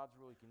live under God's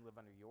rule, you can live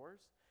under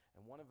yours,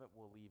 and one of it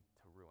will lead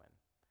to ruin.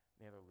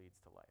 The other leads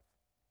to life.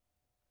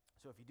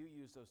 So if you do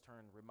use those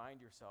terms,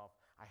 remind yourself,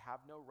 I have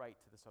no right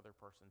to this other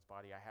person's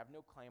body. I have no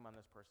claim on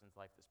this person's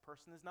life. This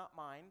person is not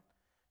mine.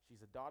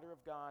 She's a daughter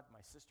of God, my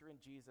sister in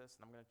Jesus,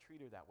 and I'm going to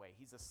treat her that way.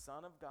 He's a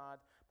son of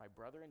God, my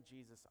brother in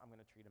Jesus. I'm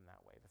going to treat him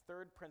that way. The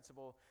third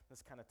principle,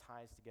 this kind of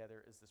ties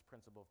together, is this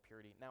principle of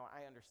purity. Now,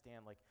 I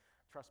understand,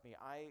 trust me,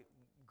 I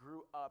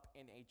grew up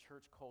in a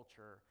church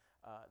culture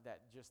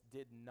that just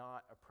did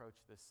not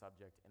approach this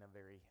subject in a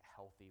very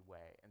healthy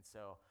way. And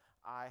so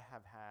I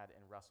have had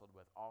and wrestled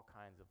with all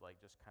kinds of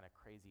just kind of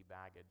crazy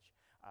baggage,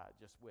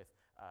 just with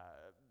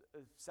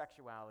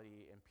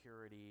sexuality and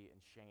purity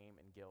and shame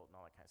and guilt and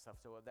all that kind of stuff.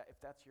 So if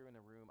that's you in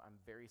the room, I'm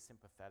very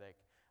sympathetic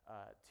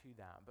to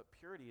them. But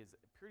purity is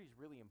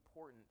really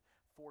important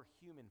for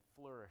human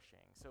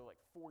flourishing. So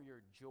for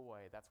your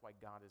joy, that's why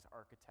God has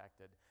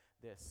architected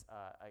this.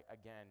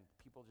 Again,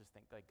 people just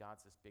think that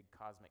God's this big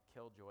cosmic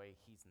killjoy.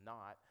 He's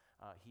not.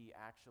 He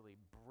actually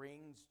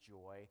brings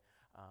joy.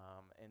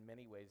 In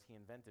many ways, he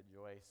invented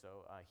joy,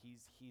 so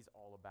he's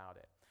all about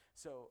it.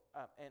 So,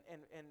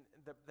 and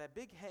the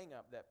big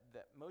hang-up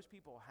that most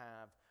people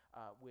have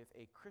with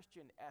a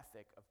Christian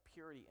ethic of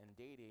purity in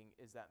dating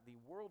is that the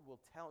world will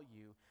tell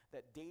you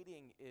that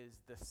dating is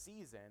the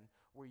season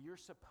where you're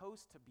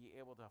supposed to be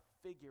able to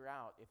figure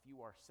out if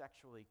you are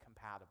sexually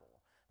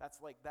compatible. That's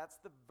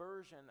the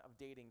version of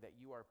dating that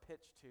you are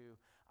pitched to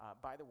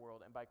by the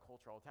world and by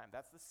culture all the time.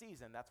 That's the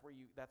season. That's where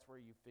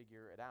you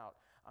figure it out.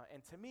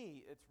 And to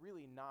me, it's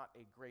really not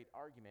a great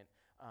argument.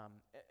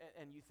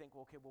 And you think,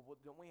 well, okay, well,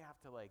 don't we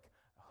have to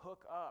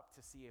hook up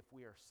to see if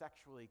we are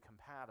sexually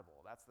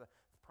compatible? That's the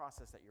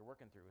process that you're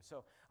working through.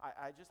 So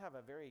I just have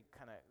a very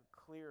kind of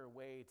clear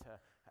way to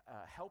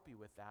help you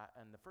with that.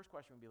 And the first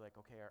question would be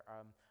okay,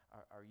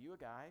 are you a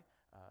guy?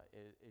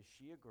 Is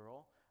she a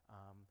girl?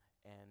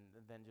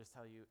 And then just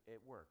tell you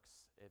it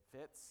works, it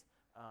fits,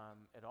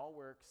 It all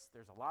works.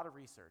 There's a lot of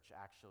research,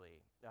 actually,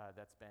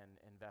 that's been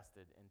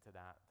invested into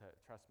that.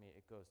 Trust me,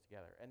 it goes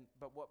together.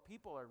 But what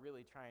people are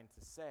really trying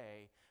to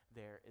say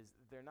there is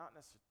they're not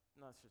necessarily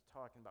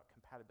talking about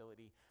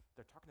compatibility.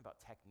 They're talking about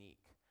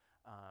technique.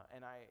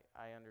 And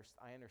I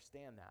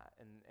understand that.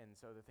 And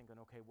so they're thinking,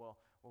 okay,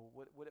 well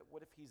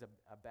what if he's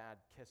a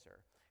bad kisser?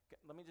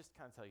 Let me just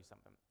kind of tell you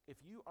something.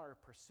 If you are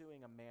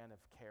pursuing a man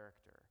of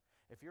character,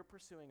 if you're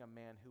pursuing a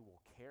man who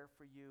will care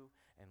for you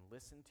and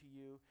listen to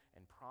you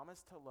and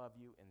promise to love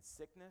you in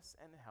sickness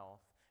and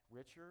health,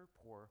 rich or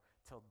poor,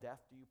 till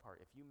death do you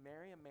part. If you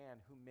marry a man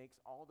who makes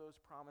all those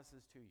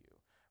promises to you,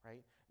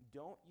 right,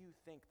 don't you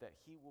think that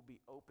he will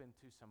be open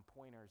to some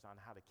pointers on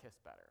how to kiss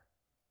better?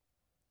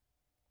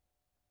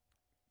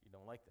 You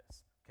don't like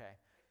this, okay?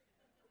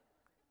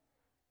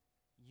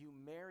 You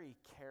marry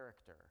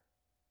character.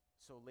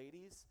 So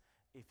ladies,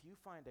 if you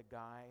find a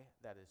guy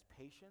that is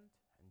patient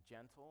and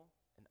gentle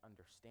and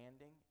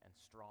understanding and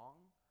strong,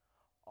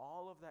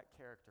 all of that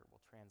character will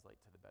translate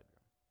to the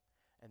bedroom.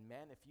 And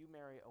men, if you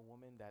marry a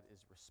woman that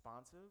is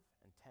responsive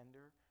and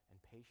tender and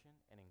patient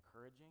and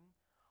encouraging,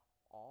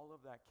 all of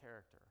that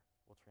character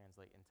will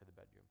translate into the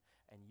bedroom.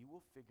 And you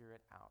will figure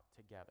it out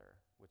together,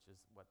 which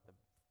is what the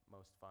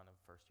most fun of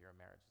first year of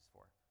marriage is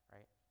for,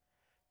 right?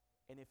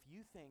 And if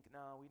you think,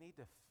 no, we need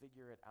to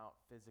figure it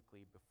out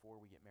physically before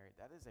we get married,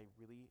 that is a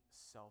really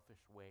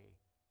selfish way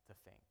to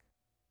think.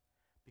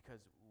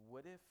 Because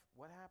what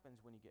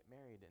happens when you get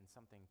married and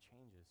something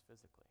changes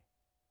physically?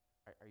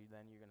 Are you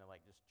then you're going to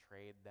like just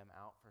trade them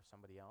out for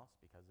somebody else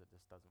because it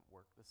just doesn't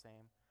work the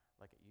same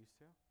like it used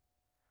to?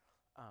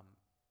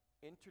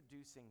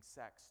 Introducing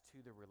sex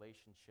to the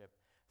relationship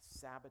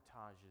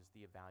sabotages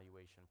the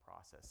evaluation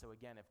process. So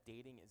again, if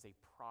dating is a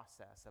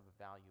process of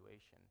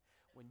evaluation,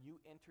 when you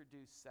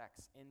introduce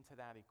sex into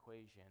that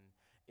equation,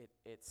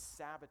 it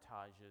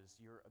sabotages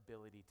your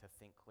ability to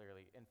think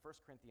clearly. In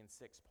 1 Corinthians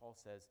 6, Paul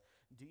says,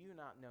 "Do you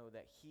not know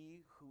that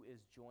he who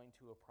is joined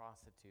to a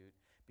prostitute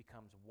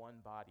becomes one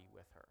body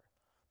with her?"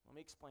 Let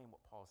me explain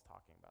what Paul's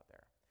talking about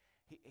there.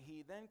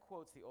 He then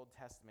quotes the Old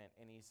Testament,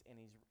 and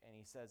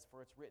he says,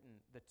 "For it's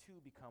written, the two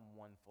become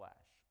one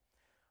flesh."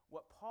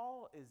 What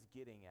Paul is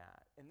getting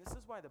at, and this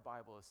is why the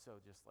Bible is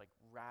so just like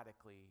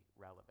radically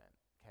relevant,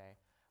 okay?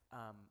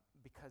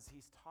 Because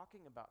he's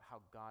talking about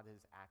how God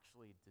has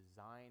actually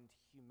designed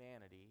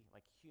humanity,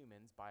 like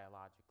humans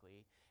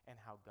biologically, and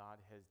how God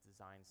has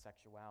designed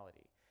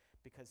sexuality.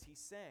 Because he's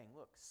saying,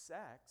 look,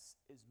 sex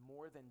is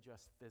more than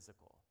just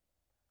physical.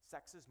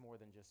 Sex is more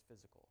than just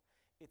physical.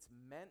 It's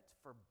meant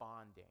for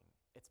bonding.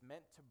 It's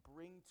meant to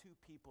bring two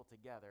people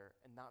together,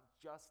 and not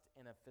just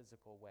in a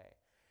physical way.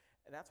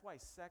 And that's why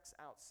sex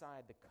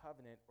outside the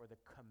covenant or the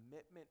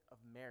commitment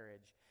of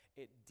marriage,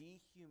 it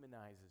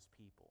dehumanizes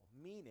people,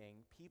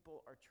 meaning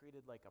people are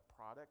treated like a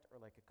product or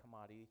like a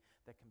commodity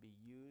that can be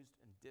used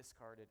and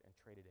discarded and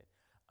traded in.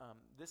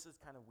 This is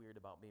kind of weird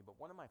about me, but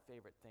one of my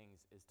favorite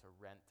things is to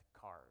rent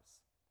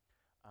cars.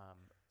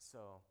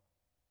 So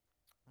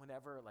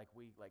whenever like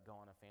we like go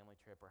on a family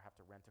trip or have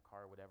to rent a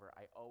car or whatever,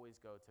 I always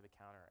go to the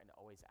counter and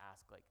always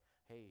ask like,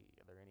 hey,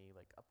 are there any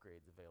like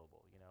upgrades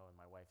available, you know? And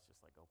my wife's just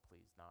like, oh,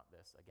 please, not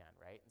this again,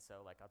 right? And so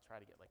like I'll try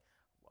to get like,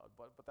 well,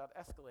 but that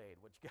Escalade,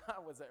 which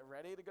God, was it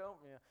ready to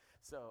go? Yeah.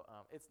 So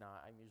it's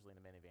not. I'm usually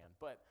in a minivan,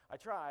 but I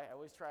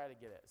always try to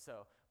get it.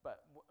 So,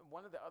 but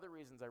one of the other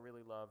reasons I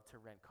really love to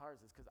rent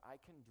cars is because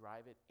I can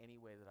drive it any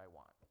way that I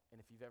want.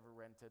 And if you've ever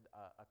rented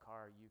a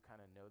car, you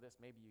kind of know this.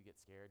 Maybe you get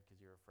scared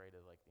because you're afraid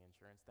of like the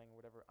insurance thing or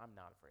whatever. I'm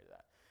not afraid of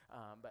that.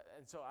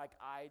 And so like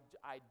I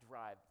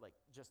drive like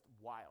just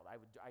wild.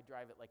 I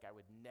drive it like I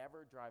would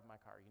never drive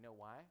my car. You know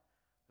why?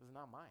 Because it's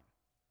not mine.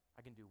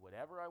 I can do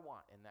whatever I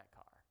want in that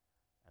car.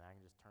 And I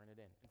can just turn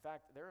it in. In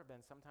fact, there have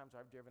been some times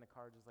where I've driven a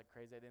car just like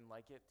crazy. I didn't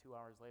like it. 2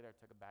 hours later, I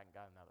took it back and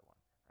got another one,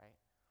 right?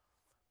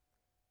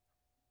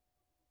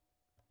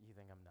 You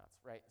think I'm nuts,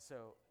 right?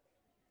 So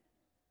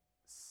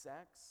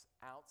sex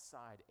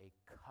outside a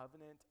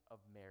covenant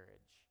of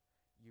marriage,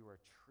 you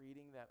are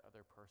treating that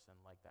other person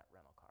like that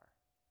rental car.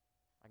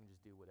 I can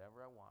just do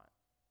whatever I want.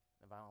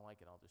 If I don't like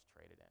it, I'll just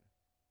trade it in.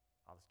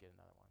 I'll just get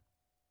another one.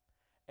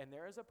 And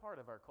there is a part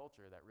of our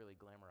culture that really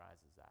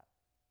glamorizes that.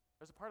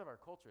 There's a part of our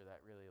culture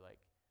that really like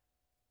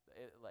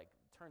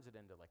turns it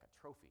into like a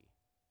trophy,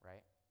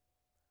 right?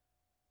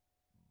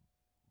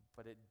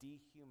 But it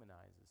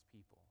dehumanizes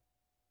people.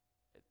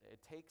 It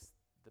takes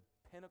the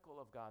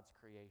pinnacle of God's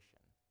creation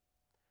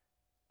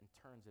and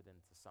turns it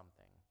into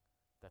something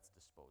that's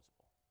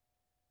disposable.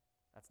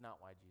 That's not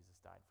why Jesus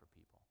died for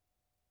people,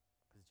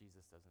 because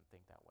Jesus doesn't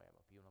think that way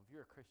about people. And if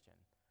you're a Christian,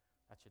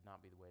 that should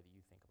not be the way that you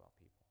think about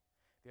people.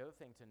 The other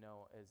thing to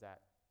know is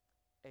that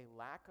a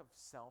lack of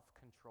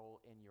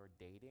self-control in your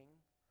dating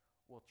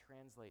will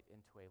translate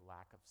into a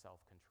lack of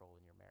self-control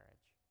in your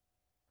marriage.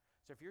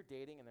 So if you're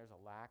dating and there's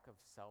a lack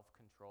of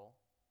self-control,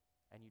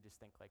 and you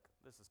just think like,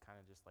 this is kind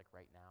of just like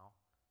right now,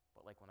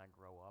 but like when I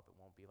grow up, it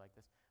won't be like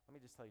this. Let me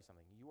just tell you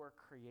something. You are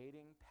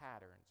creating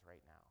patterns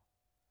right now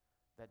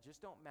that just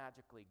don't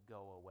magically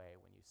go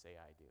away when you say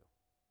I do.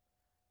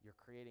 You're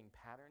creating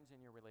patterns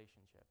in your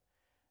relationship.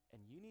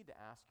 And you need to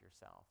ask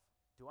yourself,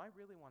 do I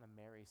really want to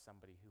marry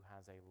somebody who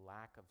has a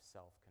lack of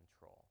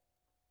self-control?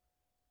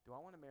 Do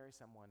I want to marry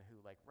someone who,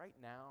 like, right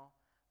now,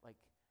 like,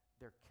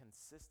 they're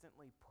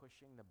consistently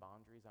pushing the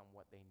boundaries on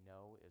what they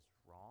know is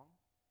wrong?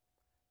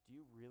 Do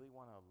you really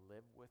want to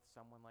live with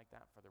someone like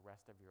that for the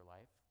rest of your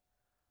life?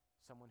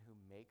 Someone who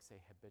makes a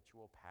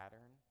habitual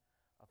pattern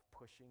of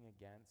pushing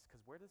against?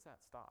 Because where does that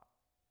stop?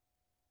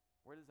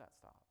 Where does that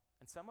stop?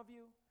 And some of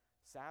you,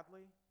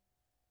 sadly,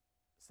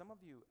 some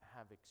of you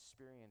have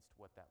experienced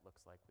what that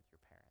looks like with your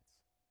parents.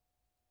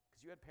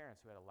 Because you had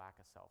parents who had a lack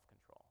of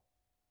self-control,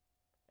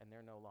 and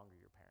they're no longer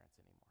your parents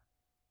anymore.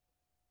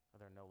 Or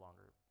they're no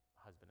longer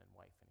husband and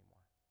wife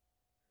anymore.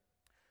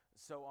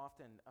 So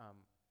often,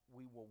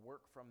 we will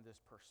work from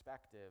this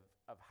perspective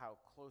of how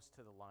close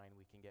to the line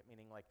we can get,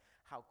 meaning like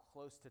how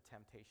close to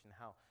temptation,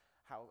 how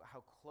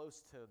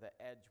close to the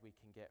edge we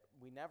can get.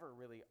 We never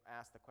really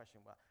ask the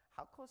question, well,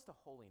 how close to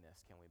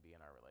holiness can we be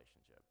in our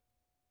relationship?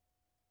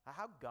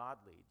 How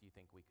godly do you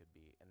think we could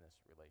be in this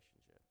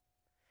relationship?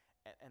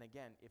 And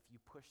again, if you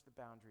push the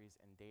boundaries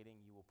in dating,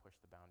 you will push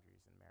the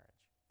boundaries in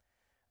marriage.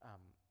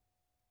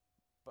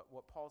 But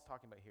what Paul's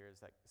talking about here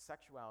is that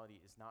sexuality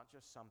is not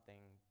just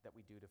something that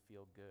we do to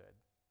feel good.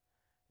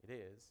 It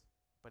is,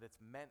 but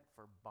it's meant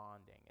for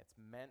bonding. It's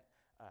meant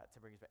to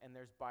bring us back. And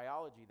there's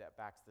biology that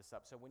backs this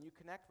up. So when you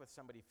connect with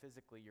somebody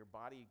physically, your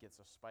body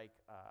gets a spike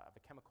of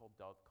a chemical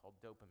called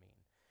dopamine.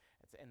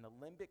 And the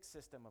limbic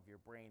system of your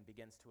brain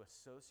begins to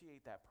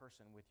associate that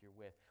person with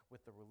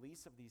the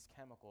release of these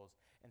chemicals,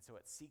 and so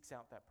it seeks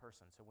out that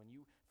person. So when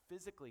you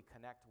physically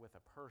connect with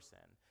a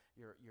person,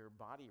 your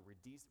body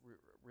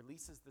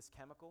releases this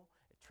chemical,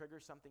 it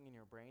triggers something in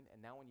your brain, and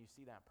now when you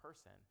see that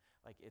person,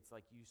 like it's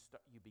like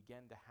you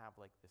begin to have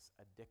like this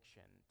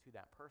addiction to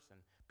that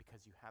person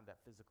because you have that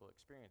physical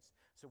experience.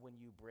 So when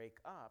you break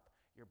up,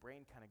 your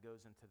brain kind of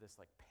goes into this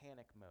like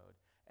panic mode,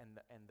 and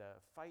the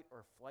fight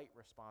or flight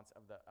response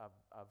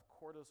of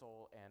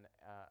cortisol and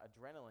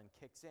adrenaline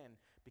kicks in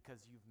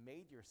because you've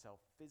made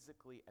yourself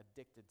physically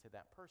addicted to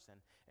that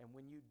person. And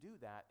when you do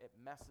that, it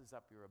messes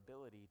up your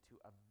ability to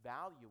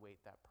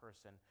evaluate that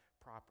person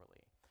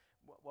properly.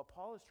 What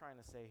Paul is trying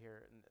to say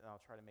here, and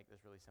I'll try to make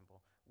this really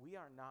simple, we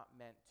are not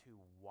meant to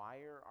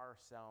wire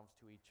ourselves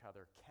to each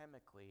other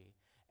chemically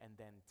and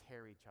then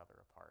tear each other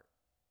apart.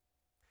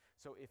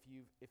 So if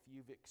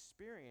you've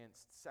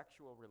experienced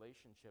sexual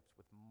relationships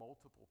with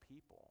multiple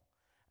people,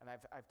 and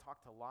I've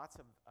talked to lots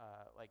of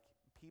like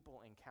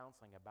people in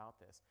counseling about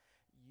this,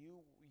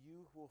 you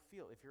will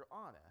feel, if you're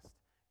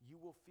honest, you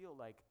will feel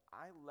like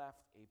I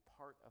left a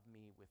part of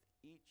me with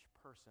each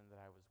person that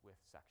I was with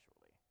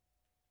sexually.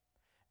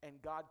 And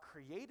God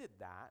created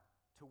that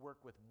to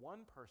work with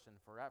one person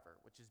forever,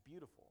 which is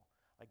beautiful.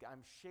 Like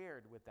I'm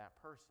shared with that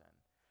person.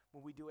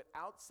 When we do it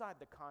outside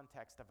the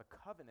context of a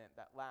covenant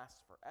that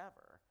lasts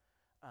forever,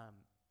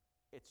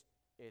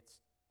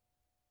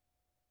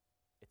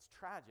 it's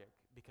tragic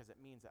because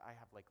it means that I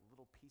have like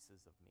little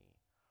pieces of me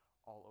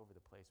all over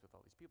the place with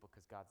all these people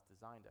because God's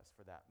designed us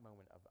for that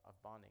moment of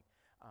bonding.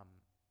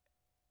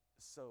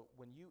 So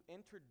when you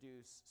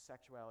introduce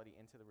sexuality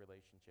into the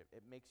relationship,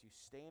 it makes you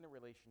stay in a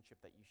relationship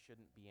that you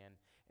shouldn't be in,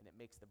 and it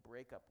makes the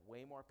breakup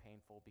way more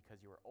painful because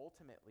you are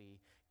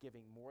ultimately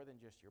giving more than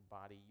just your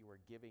body. You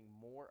are giving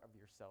more of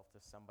yourself to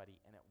somebody,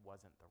 and it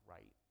wasn't the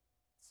right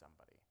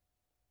somebody.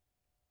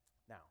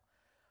 Now,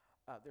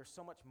 there's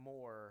so much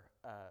more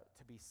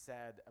to be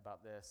said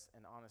about this,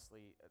 and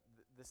honestly,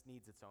 this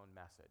needs its own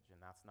message,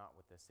 and that's not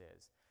what this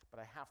is.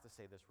 But I have to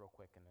say this real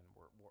quick, and then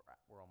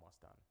we're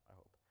almost done, I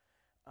hope.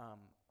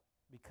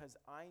 Because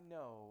I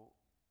know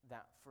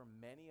that for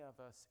many of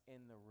us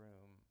in the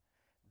room,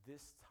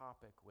 this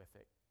topic with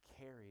it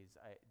carries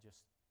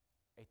just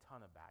a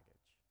ton of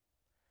baggage.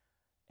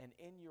 And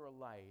in your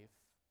life,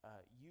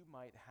 you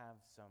might have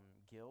some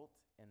guilt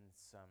and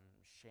some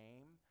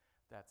shame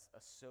that's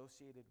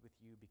associated with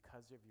you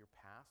because of your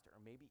past or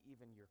maybe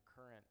even your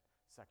current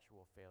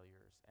sexual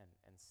failures and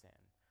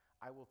sin.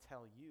 I will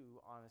tell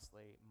you,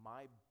 honestly,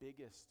 my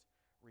biggest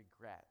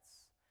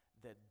regrets,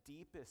 the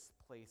deepest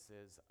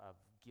places of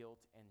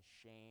guilt and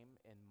shame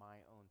in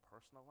my own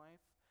personal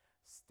life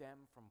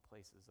stem from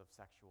places of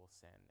sexual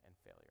sin and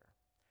failure.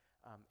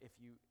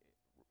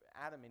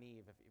 Adam and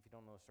Eve, if you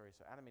don't know the story,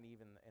 so Adam and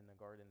Eve in the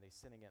garden, they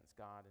sin against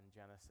God in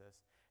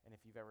Genesis. And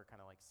if you've ever kind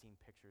of like seen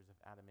pictures of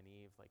Adam and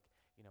Eve, like,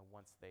 you know,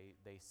 once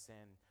they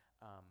sin,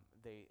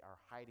 they are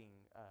hiding,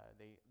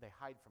 they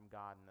hide from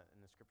God, and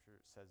the scripture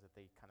says that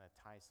they kind of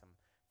tie some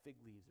fig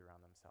leaves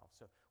around themselves.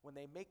 So when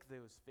they make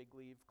those fig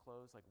leaf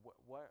clothes, like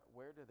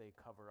where do they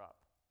cover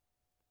up?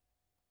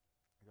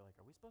 You're like,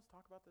 are we supposed to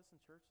talk about this in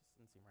church? This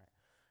doesn't seem right.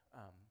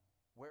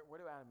 Where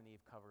do Adam and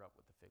Eve cover up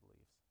with the fig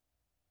leaves?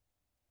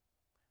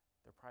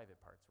 They're private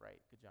parts, right?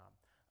 Good job.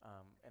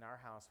 In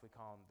our house, we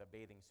call them the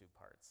bathing suit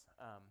parts.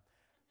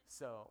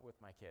 So with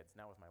my kids,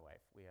 not with my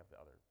wife. We have the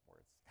other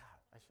words. God,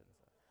 I shouldn't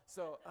say.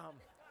 So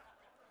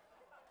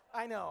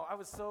I know I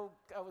was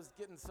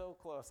getting so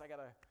close. I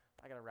gotta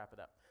wrap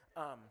it up.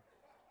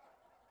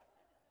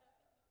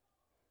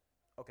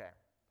 Okay,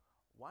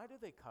 why do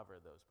they cover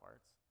those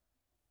parts?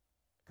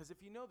 Because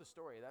if you know the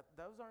story,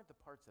 those aren't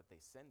the parts that they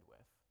sinned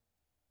with.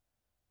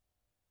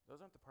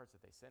 Those aren't the parts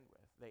that they sinned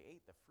with. They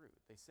ate the fruit.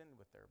 They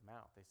sinned with their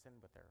mouth. They sinned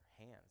with their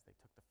hands. They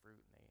took the fruit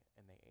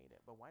and they ate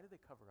it. But why did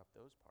they cover up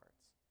those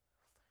parts?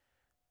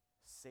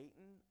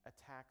 Satan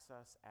attacks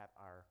us at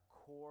our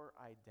core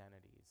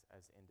identities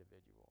as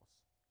individuals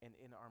and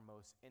in our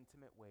most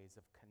intimate ways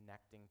of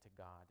connecting to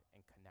God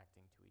and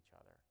connecting to each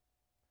other.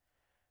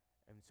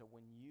 And so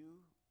when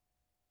you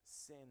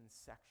sin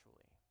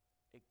sexually,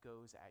 it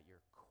goes at your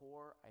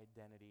core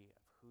identity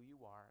of who you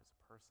are as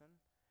a person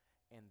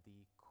and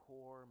the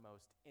core,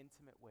 most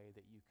intimate way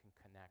that you can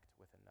connect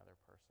with another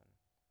person.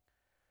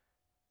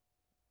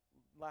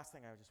 Last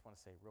thing I just want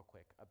to say real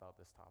quick about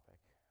this topic.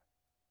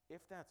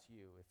 If that's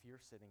you, if you're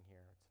sitting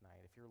here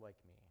tonight, if you're like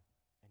me,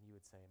 and you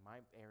would say,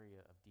 my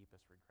area of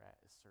deepest regret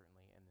is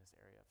certainly in this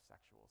area of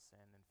sexual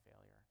sin and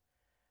failure,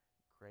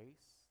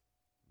 grace,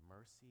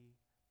 mercy,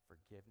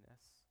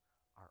 forgiveness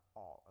are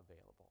all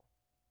available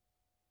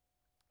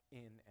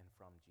in and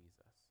from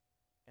Jesus.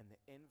 And the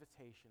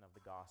invitation of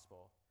the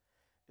gospel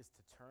is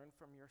to turn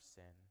from your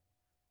sin,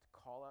 to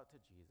call out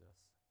to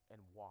Jesus, and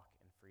walk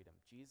in freedom.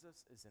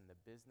 Jesus is in the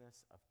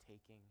business of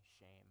taking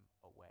shame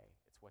away.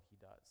 It's what he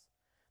does.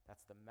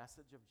 That's the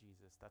message of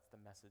Jesus. That's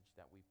the message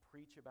that we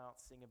preach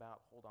about, sing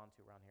about, hold on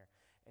to around here.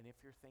 And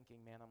if you're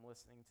thinking, man, I'm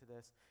listening to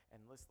this,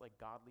 and this like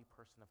godly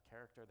person of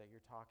character that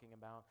you're talking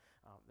about,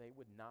 they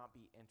would not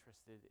be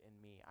interested in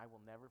me. I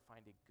will never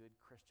find a good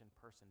Christian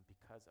person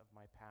because of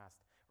my past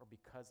or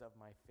because of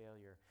my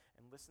failure.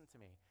 And listen to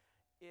me,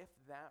 if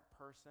that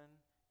person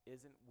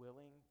isn't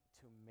willing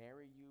to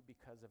marry you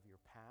because of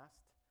your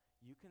past,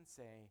 you can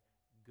say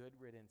good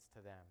riddance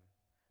to them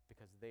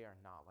because they are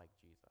not like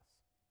Jesus.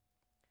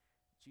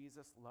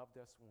 Jesus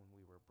loved us when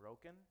we were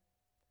broken,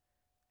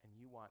 and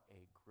you want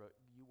a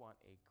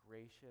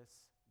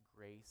gracious,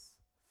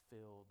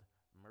 grace-filled,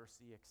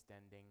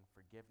 mercy-extending,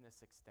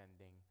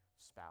 forgiveness-extending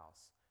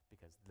spouse,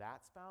 because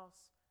that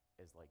spouse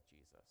is like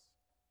Jesus.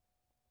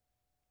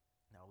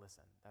 Now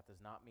listen, that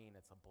does not mean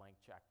it's a blank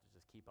check to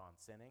just keep on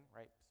sinning,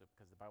 right? So,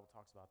 because the Bible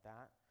talks about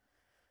that.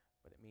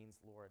 But it means,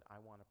 Lord,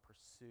 I want to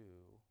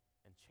pursue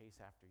and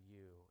chase after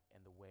you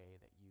in the way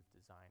that you've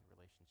designed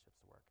relationships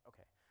to work.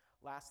 Okay.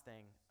 Last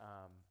thing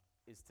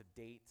is to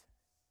date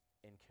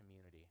in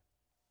community.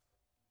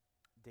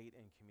 Date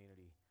in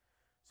community.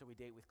 So we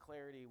date with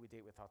clarity, we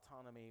date with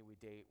autonomy, we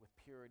date with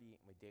purity,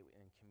 and we date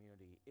in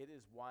community. It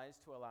is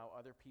wise to allow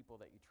other people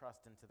that you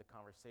trust into the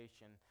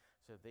conversation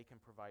so that they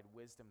can provide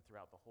wisdom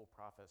throughout the whole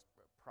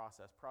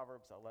process.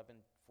 Proverbs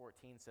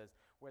 11:14 says,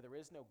 where there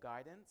is no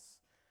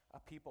guidance,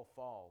 a people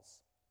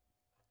falls.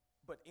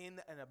 But in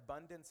an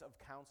abundance of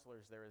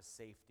counselors, there is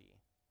safety.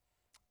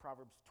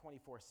 Proverbs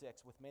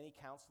 24:6, with many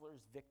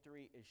counselors,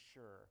 victory is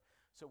sure.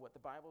 So what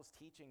the Bible is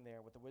teaching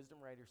there, what the wisdom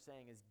writer is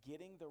saying is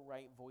getting the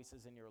right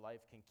voices in your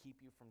life can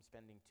keep you from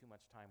spending too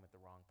much time with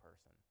the wrong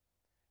person.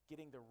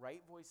 Getting the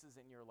right voices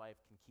in your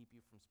life can keep you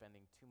from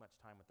spending too much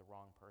time with the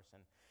wrong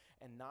person.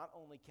 And not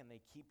only can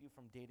they keep you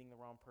from dating the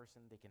wrong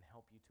person, they can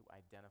help you to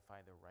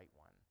identify the right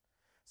one.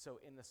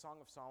 So in the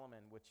Song of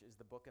Solomon, which is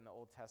the book in the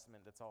Old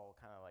Testament that's all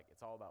kind of like,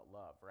 it's all about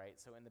love,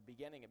 right? So in the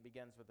beginning, it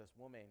begins with this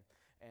woman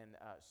and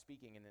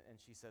speaking, and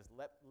she says,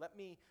 let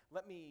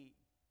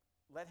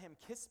him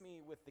kiss me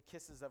with the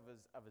kisses of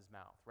his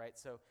mouth, right?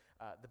 So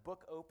the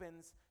book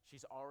opens,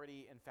 she's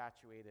already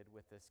infatuated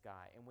with this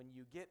guy. And when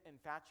you get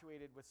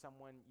infatuated with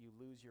someone, you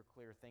lose your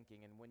clear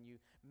thinking. And when you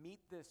meet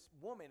this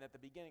woman at the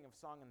beginning of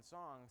Song and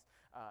Songs,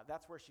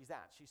 that's where she's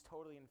at. She's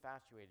totally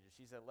infatuated.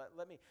 She said,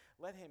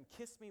 let him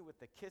kiss me with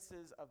the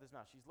kisses of his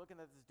mouth. She's looking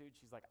at this dude.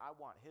 She's like, I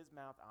want his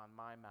mouth on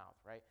my mouth,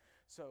 right?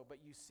 So, but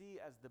you see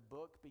as the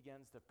book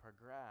begins to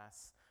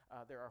progress,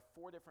 there are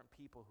 4 different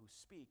people who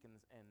speak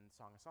in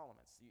Song of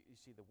Solomon. So you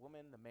see the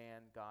woman, the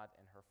man, God,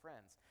 and her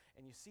friends.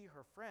 And you see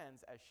her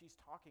friends as she's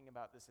talking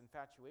about this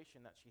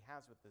infatuation that she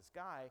has with this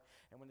guy.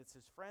 And when it's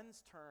his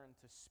friend's turn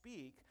to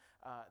speak,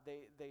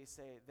 they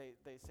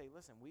say,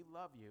 listen, we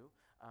love you,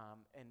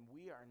 and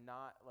we are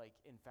not like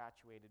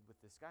infatuated with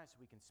this guy,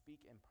 so we can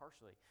speak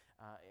impartially.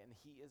 And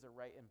he is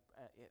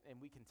and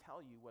we can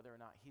tell you whether or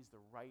not he's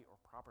the right or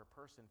proper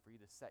person for you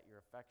to set your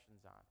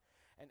affections on.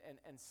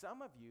 And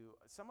some of you,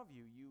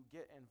 you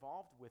get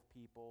involved with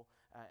people,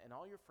 and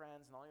all your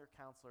friends and all your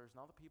counselors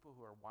and all the people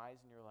who are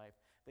wise in your life,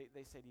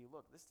 they say to you,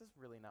 look, this does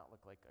really not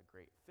look like a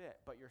great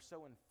fit, but you're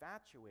so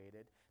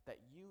infatuated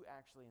that you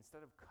actually,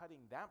 instead of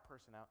cutting that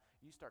person out,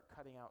 you start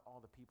cutting out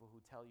all the people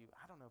who tell you,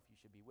 I don't know if you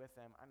should be with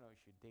them, I don't know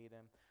if you should date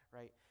them,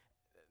 right?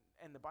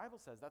 And the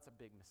Bible says that's a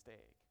big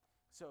mistake.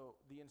 So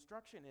the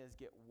instruction is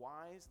get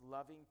wise,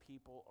 loving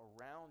people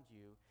around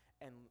you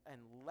and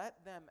let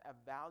them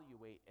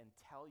evaluate and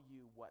tell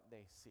you what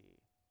they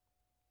see.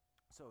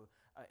 So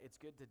it's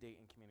good to date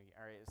in community.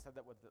 All right, I said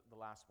that with the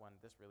last one.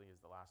 This really is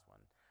the last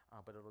one,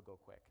 but it'll go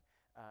quick.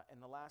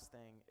 And the last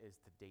thing is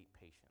to date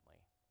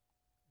patiently.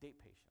 Date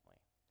patiently.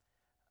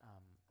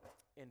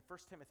 In 1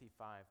 Timothy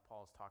 5,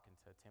 Paul is talking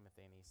to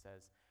Timothy, and he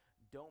says,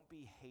 don't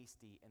be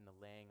hasty in the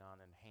laying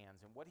on of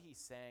hands. And what he's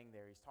saying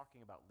there, he's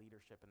talking about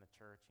leadership in the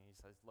church, and he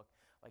says, look,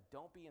 like,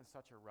 don't be in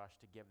such a rush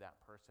to give that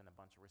person a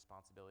bunch of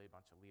responsibility, a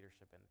bunch of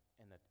leadership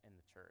in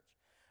the church.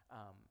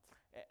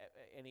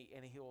 And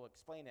he will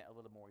explain it a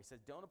little more. He says,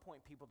 don't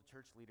appoint people to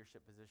church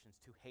leadership positions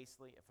too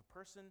hastily. If a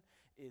person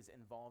is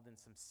involved in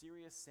some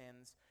serious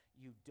sins,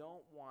 you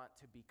don't want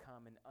to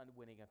become an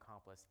unwitting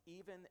accomplice.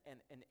 Even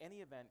in any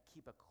event,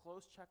 keep a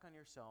close check on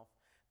yourself.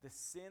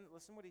 Listen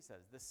what he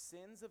says. The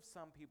sins of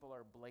some people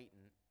are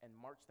blatant and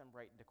march them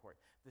right into court.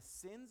 The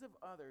sins of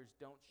others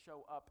don't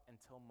show up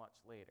until much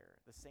later.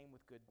 The same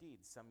with good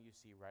deeds. Some you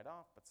see right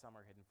off, but some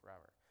are hidden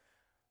forever.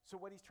 So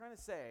what he's trying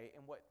to say,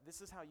 and this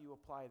is how you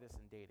apply this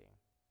in dating.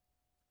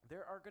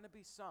 There are going to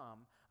be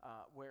some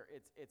where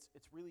it's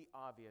really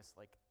obvious,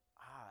 like,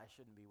 I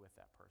shouldn't be with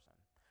that person.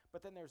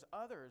 But then there's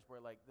others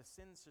where, like, the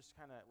sins just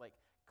kind of, like,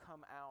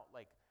 come out,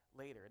 like,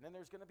 later. And then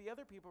there's going to be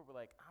other people who are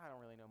like, I don't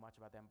really know much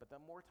about them. But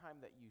the more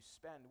time that you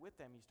spend with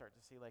them, you start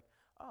to see, like,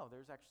 oh,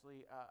 there's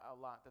actually a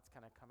lot that's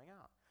kind of coming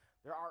out.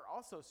 There are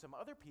also some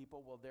other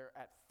people, well,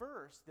 at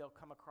first, they'll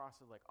come across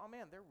as like, oh,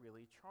 man, they're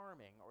really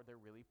charming, or they're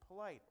really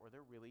polite, or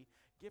they're really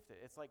gifted.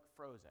 It's like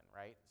Frozen,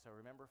 right? So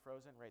remember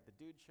Frozen, right? The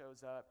dude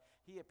shows up,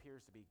 he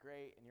appears to be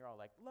great, and you're all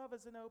like, love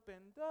is an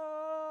open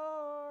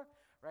door,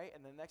 right?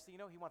 And the next thing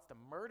you know, he wants to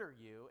murder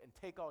you and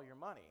take all your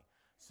money.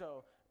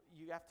 So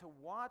you have to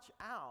watch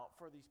out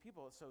for these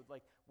people. So,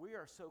 like, we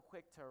are so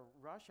quick to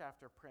rush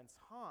after Prince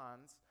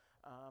Hans,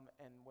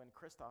 and when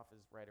Kristoff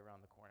is right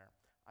around the corner.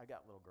 I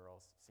got little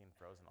girls seen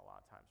Frozen a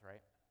lot of times,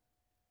 right?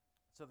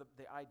 So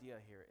the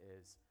idea here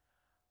is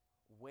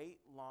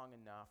wait long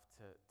enough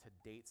to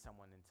date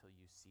someone until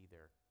you see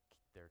their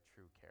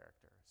true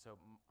character. So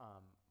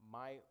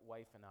my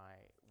wife and I,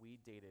 we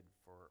dated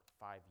for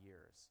 5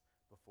 years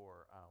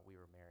before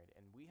we were married,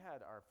 and we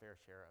had our fair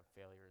share of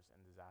failures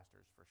and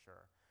disasters for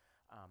sure.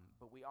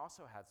 But we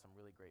also had some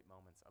really great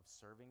moments of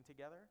serving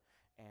together,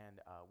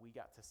 and we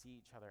got to see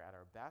each other at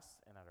our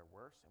best and at our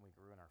worst, and we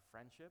grew in our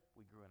friendship,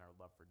 we grew in our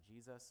love for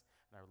Jesus,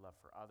 and our love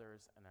for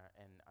others, and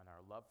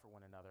our love for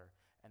one another.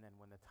 And then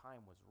when the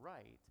time was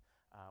right,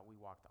 we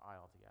walked the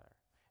aisle together.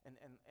 And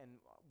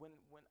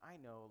when I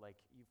know,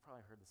 like, you've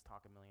probably heard this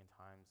talk a million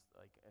times,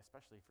 like,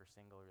 especially for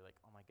single, you're like,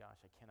 oh my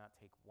gosh, I cannot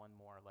take one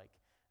more, like,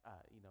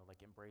 like,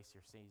 embrace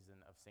your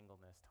season of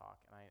singleness talk.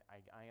 And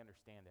I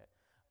understand it.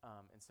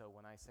 And so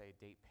when I say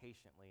date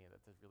patiently, that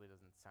really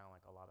doesn't sound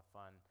like a lot of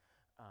fun.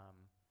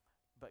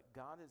 But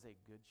God is a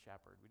good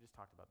shepherd. We just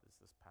talked about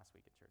this past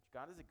week at church.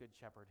 God is a good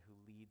shepherd who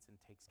leads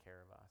and takes care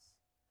of us.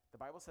 The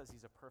Bible says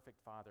he's a perfect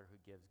father who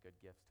gives good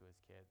gifts to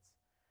his kids.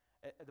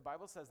 The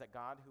Bible says that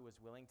God, who is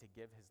willing to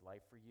give his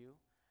life for you,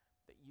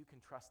 that you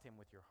can trust him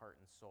with your heart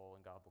and soul,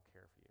 and God will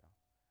care for you.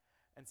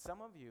 And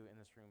some of you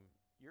in this room,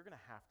 you're going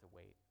to have to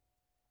wait.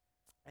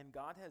 And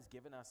God has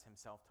given us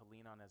himself to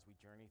lean on as we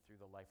journey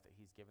through the life that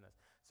he's given us.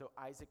 So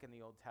Isaac in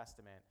the Old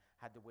Testament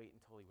had to wait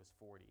until he was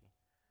 40.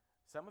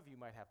 Some of you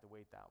might have to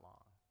wait that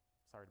long.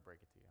 Sorry to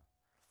break it to you.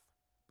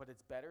 But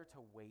it's better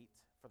to wait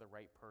for the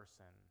right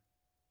person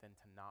than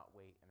to not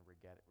wait and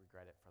regret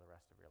it for the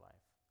rest of your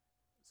life.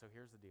 So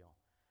here's the deal.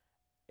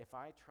 If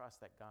I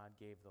trust that God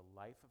gave the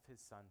life of his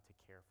son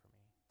to care for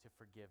me, to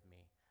forgive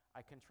me,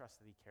 I can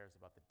trust that he cares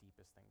about the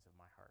deepest things of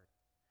my heart.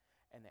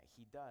 And that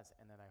he does,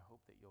 and that I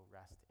hope that you'll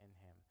rest in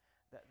him.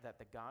 That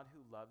the God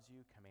who loves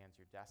you commands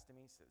your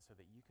destiny so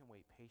that you can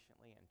wait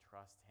patiently and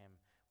trust him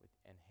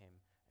and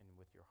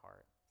with your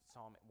heart.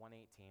 Psalm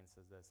 118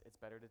 says this, it's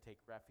better to take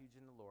refuge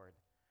in the Lord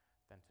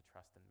than to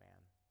trust in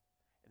man.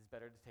 It's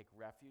better to take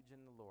refuge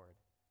in the Lord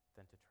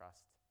than to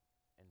trust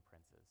in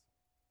princes.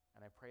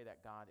 And I pray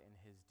that God in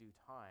his due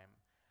time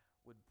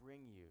would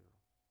bring you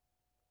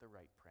the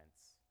right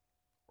prince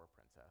or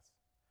princess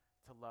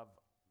to love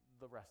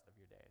the rest of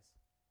your days.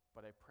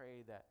 But I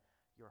pray that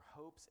your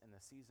hopes in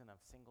the season of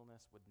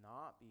singleness would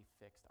not be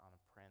fixed on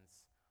a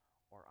prince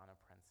or on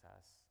a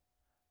princess,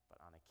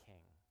 but on a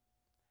king.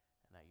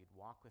 And that you'd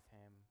walk with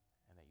him,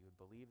 and that you would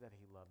believe that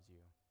he loves you,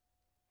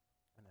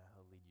 and that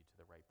he'll lead you to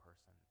the right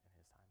person in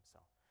his time.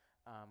 So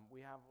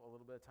we have a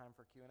little bit of time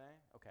for Q&A.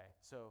 Okay,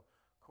 so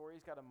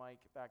Corey's got a mic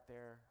back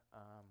there.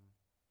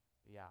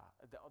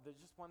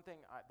 There's just one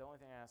thing. The only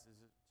thing I ask is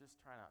just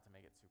try not to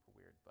make it super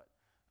weird, but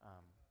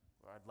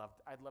I'd love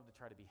to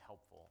try to be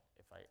helpful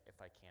if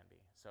I can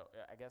be. So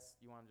I guess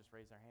you want to just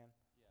raise their hand?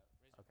 Yeah, raise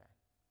your hand.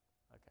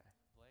 Okay.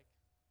 Blake?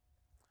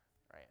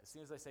 All right, as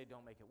soon as I say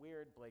don't make it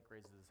weird, Blake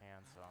raises his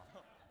hand, so.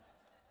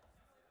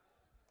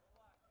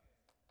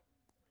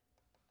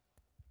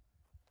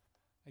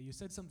 You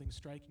said something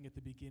striking at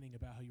the beginning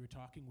about how you were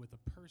talking with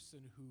a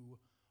person who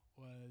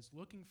was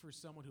looking for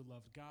someone who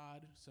loved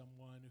God,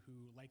 someone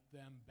who liked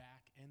them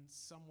back, and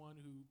someone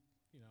who,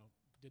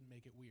 didn't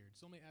make it weird.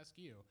 So let me ask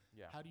you,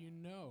 How do you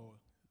know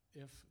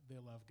if they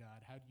love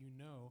God? How do you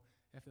know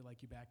if they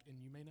like you back? And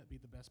you may not be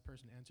the best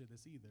person to answer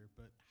this either,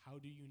 but how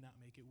do you not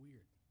make it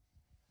weird?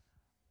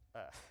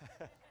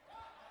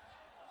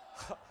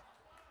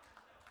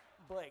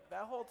 Blake,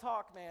 that whole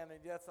talk, man,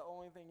 that's the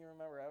only thing you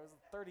remember. I was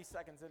 30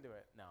 seconds into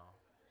it. No.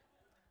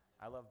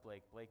 I love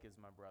Blake. Blake is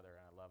my brother,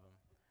 and I love him.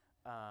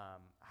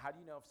 How do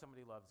you know if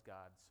somebody loves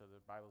God? So the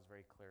Bible is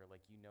very clear,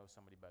 like you know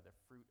somebody by the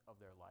fruit of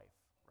their life,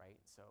 right?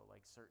 So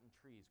like certain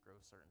trees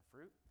grow certain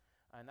fruit.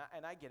 And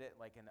I get it,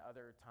 like in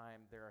other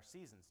time, there are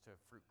seasons to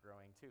fruit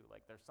growing too.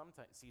 Like there's some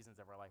seasons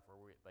of our life where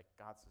we like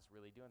God's just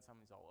really doing something,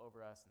 he's all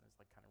over us and it's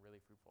like kind of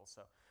really fruitful.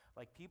 So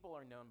like people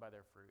are known by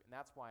their fruit. And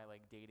that's why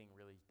like dating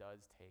really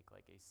does take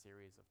like a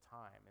series of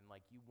time. And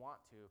like you want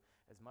to,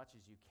 as much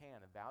as you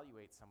can,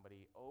 evaluate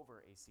somebody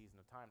over a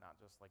season of time, not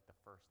just like the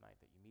first night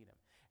that you meet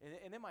them.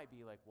 And it might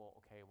be like, well,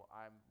 okay, well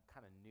I'm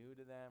kind of new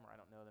to them or I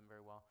don't know them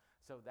very well.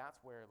 So that's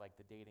where like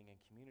the dating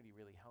and community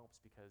really helps,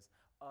 because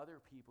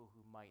other people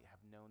who might have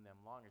known them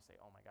longer say,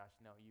 oh my gosh,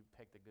 no, you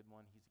picked a good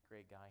one. He's a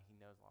great guy. He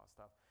knows a lot of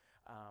stuff.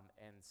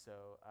 And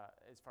so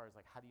as far as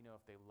like, how do you know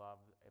if they love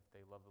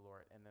the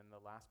Lord? And then the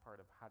last part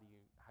of how do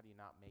you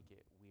not make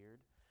it weird?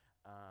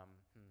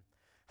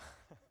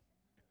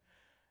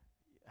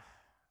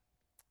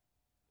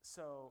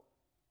 So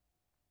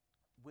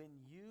when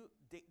you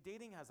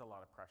dating has a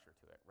lot of pressure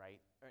to it,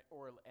 right?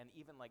 And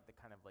even like the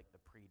kind of like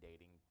the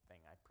pre-dating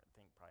thing,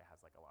 think probably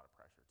has like a lot of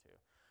pressure too.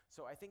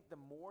 So I think the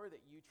more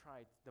that you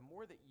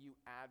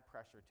add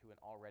pressure to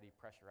an already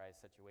pressurized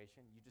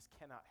situation, you just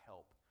cannot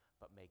help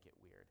but make it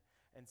weird.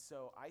 And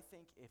so I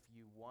think if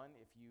you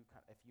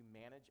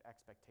manage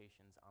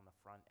expectations on the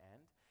front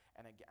end,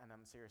 and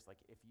I'm serious, like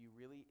if you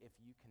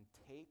can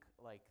take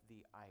like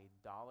the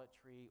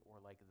idolatry or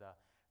like the,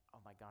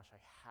 oh my gosh,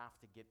 I have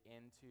to get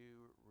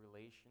into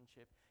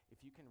relationship.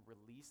 If you can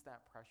release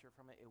that pressure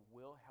from it, it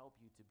will help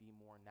you to be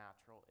more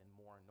natural and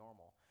more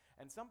normal.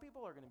 And some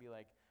people are going to be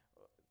like,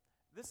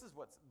 this is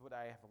what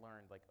I have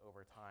learned like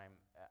over time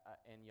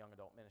in young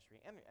adult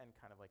ministry and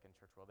kind of like in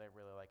church world. They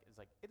really like is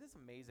like it is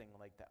amazing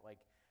like that like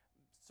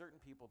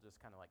certain people just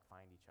kind of like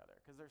find each other,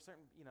 because there's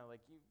certain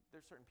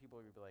there's certain people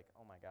who would be like,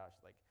 oh my gosh,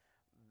 like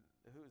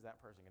who is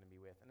that person going to be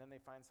with? And then they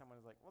find someone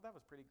who's like, well, that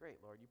was pretty great,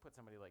 Lord. You put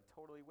somebody like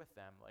totally with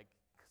them, like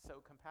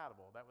so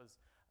compatible. That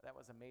was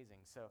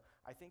amazing. So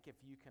I think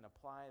if you can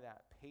apply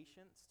that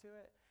patience to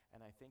it, and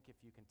I think if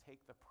you can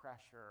take the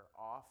pressure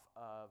off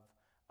of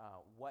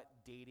what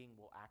dating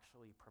will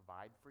actually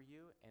provide for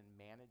you and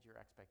manage your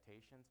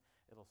expectations,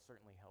 it'll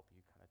certainly help you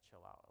kind of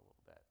chill out a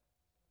little bit.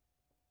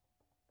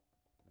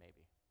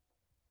 Maybe.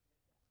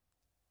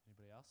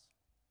 Anybody else?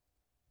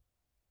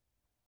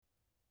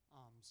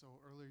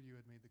 So earlier you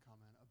had made the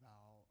comment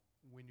about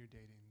when you're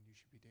dating, you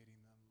should be dating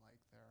them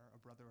like they're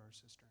a brother or a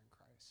sister in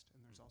Christ.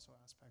 And there's also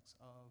aspects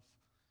of,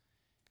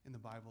 in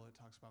the Bible, it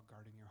talks about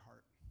guarding your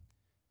heart.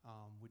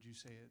 Would you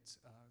say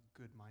it's a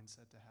good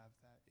mindset to have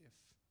that if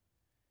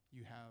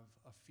you have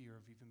a fear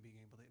of even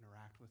being able to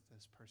interact with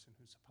this person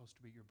who's supposed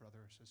to be your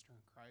brother or sister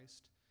in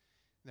Christ,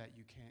 that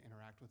you can't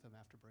interact with them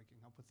after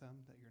breaking up with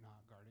them, that you're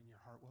not guarding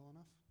your heart well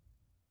enough?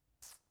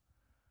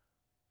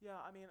 Yeah,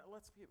 I mean,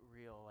 let's be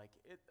real. Like,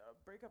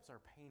 breakups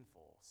are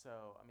painful.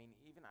 So, I mean,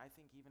 I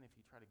think even if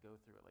you try to go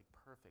through it like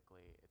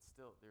perfectly,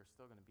 there's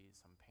still going to be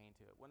some pain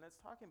to it. When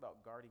it's talking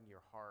about guarding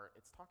your heart,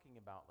 it's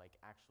talking about like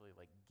actually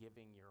like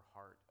giving your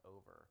heart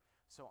over.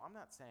 So I'm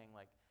not saying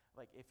like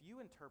if you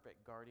interpret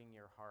guarding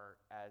your heart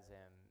as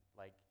in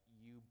like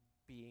you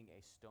being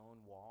a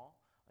stone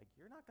wall, like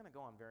you're not going to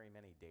go on very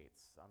many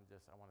dates. I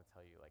want to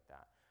tell you like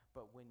that.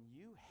 But when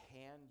you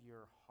hand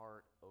your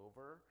heart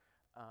over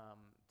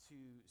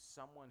to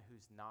someone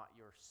who's not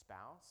your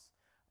spouse,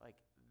 like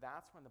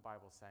that's when the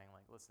Bible's saying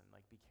like, listen,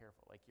 like be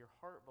careful. Like your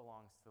heart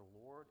belongs to the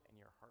Lord and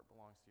your heart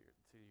belongs to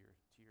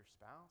your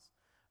spouse.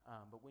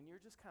 But when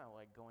you're just kind of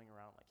like going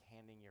around like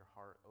handing your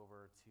heart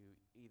over to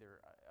either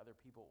other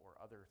people or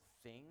other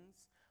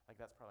things, like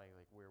that's probably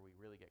like where we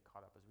really get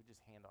caught up, is we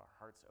just hand our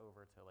hearts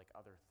over to like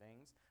other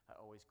things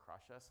that always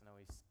crush us and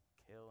always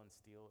kill and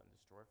steal and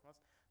destroy from us.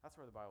 That's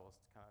where the Bible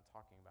is kind of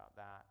talking about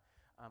that.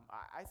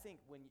 I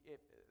think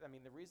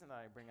the reason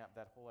that I bring up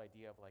that whole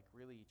idea of like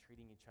really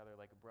treating each other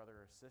like a brother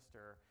or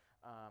sister,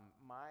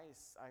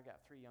 I've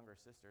got 3 younger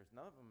sisters.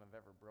 None of them have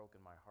ever broken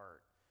my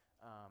heart,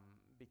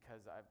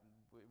 because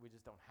we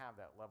just don't have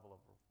that level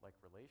of like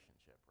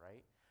relationship,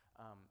 right?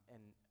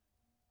 And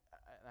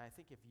I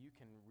think if you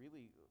can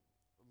really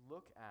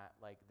look at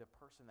like the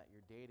person that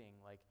you're dating,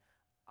 like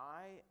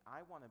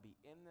I want to be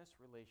in this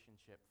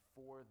relationship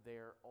for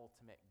their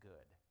ultimate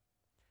good.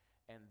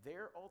 And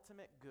their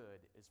ultimate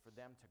good is for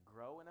them to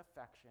grow in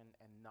affection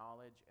and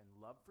knowledge and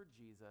love for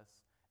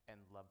Jesus and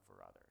love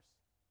for others.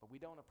 But we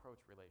don't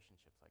approach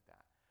relationships like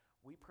that.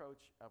 We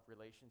approach a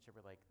relationship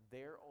where like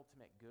their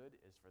ultimate good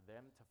is for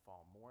them to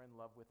fall more in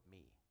love with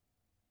me.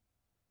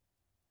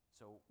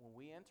 So when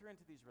we enter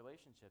into these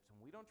relationships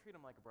and we don't treat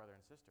them like a brother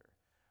and sister,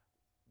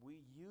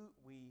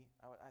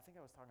 I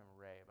think I was talking to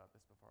Ray about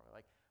this before.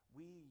 Like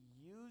we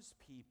use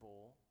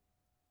people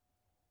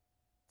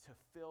to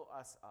fill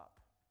us up.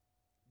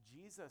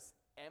 Jesus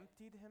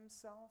emptied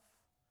himself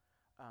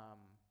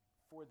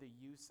for the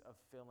use of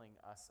filling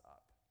us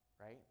up,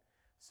 right?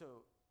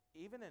 So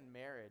even in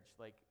marriage,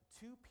 like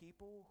 2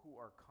 people who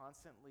are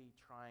constantly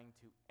trying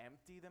to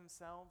empty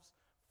themselves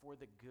for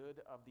the good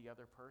of the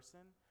other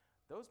person,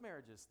 those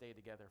marriages stay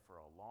together for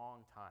a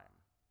long time.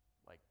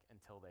 like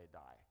until they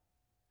die.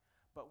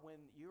 But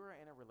when you're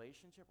in a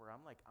relationship where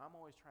I'm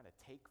always trying to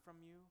take from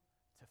you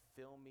to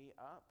fill me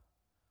up,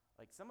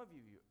 like some of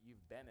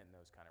you've been in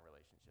those kind of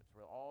relationships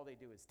where all they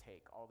do is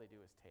take,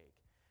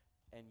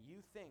 and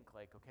you think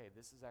like, okay,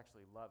 this is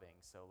actually loving,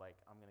 so like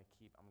I'm gonna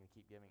keep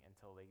giving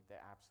until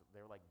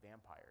they're like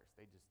vampires.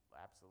 They just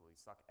absolutely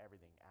suck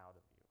everything out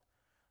of you.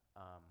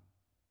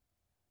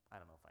 I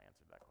don't know if I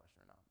answered that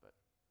question or not, but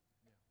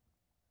Yeah.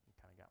 you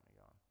kind of got me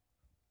going.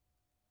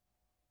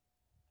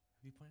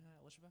 Have you pointed that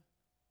out, Elishaba?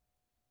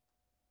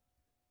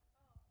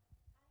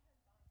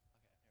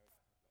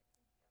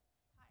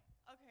 Hi.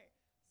 Okay,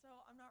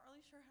 so I'm not really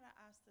sure how to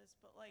ask this,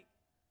 but like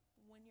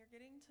when you're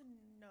getting to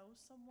know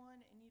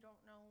someone and you don't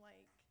know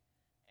like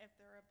if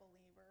they're a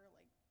believer,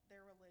 like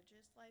their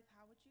religious life,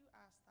 how would you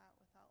ask that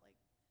without like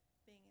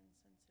being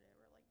insensitive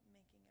or like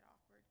making it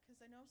awkward?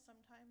 Because I know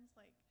sometimes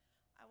like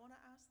I want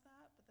to ask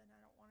that, but then I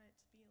don't want it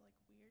to be like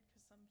weird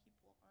because some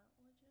people aren't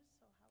religious.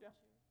 So how Yeah.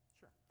 would you?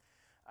 Sure.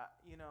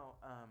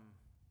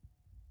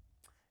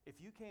 If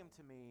you came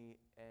to me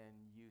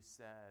and you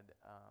said,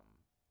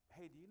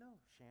 hey, do you know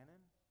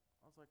Shannon?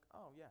 I was like,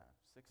 oh yeah,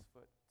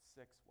 6'6"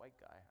 white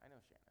guy. I know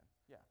Shannon.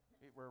 Yeah,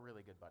 we're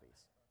really good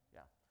buddies.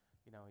 Yeah,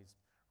 he's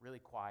really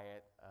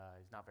quiet.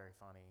 He's not very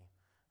funny.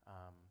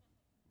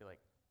 Be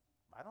like,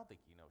 I don't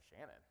think you know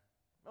Shannon.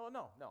 Oh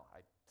no,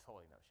 I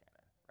totally know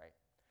Shannon, right?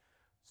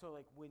 So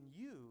like when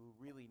you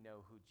really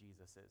know who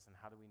Jesus is, and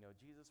how do we know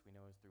Jesus? We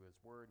know it through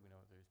his word, we know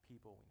it through his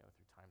people, we know it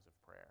through times of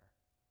prayer.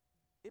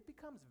 It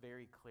becomes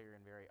very clear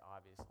and very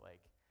obvious,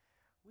 like,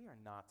 we are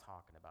not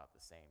talking about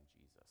the same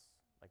Jesus.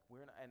 Like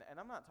we're not, and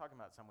I'm not talking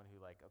about someone who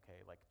like,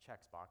 okay, like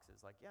checks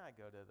boxes, like, yeah, I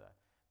go to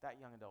that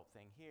young adult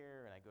thing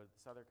here, and I go to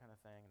this other kind of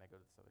thing, and I go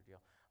to this other deal.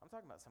 I'm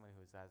talking about someone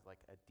who has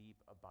like a deep,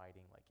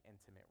 abiding, like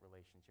intimate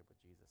relationship with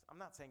Jesus. I'm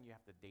not saying you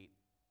don't have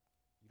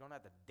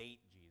to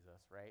date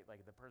Jesus, right?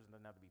 Like the person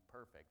doesn't have to be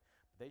perfect,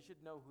 but they should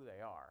know who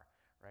they are,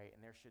 right? And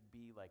there should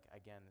be like,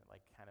 again,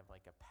 like kind of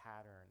like a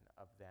pattern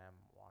of them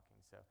walking.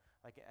 So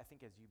like, I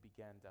think as you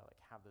begin to like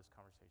have those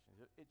conversations,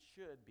 it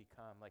should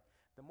become like,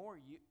 the more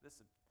you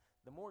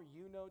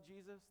know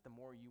Jesus, the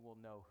more you will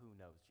know who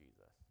knows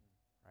Jesus,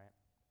 right?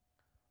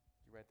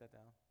 Did you write that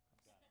down?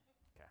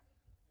 Okay.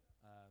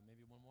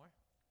 Maybe one more?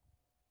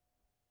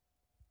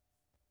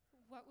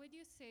 What would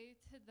you say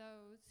to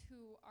those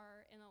who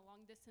are in a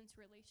long distance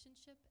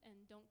relationship and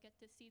don't get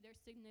to see their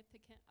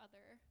significant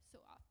other so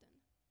often?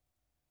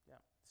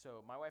 Yeah. So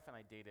my wife and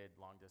I dated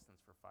long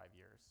distance for 5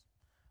 years.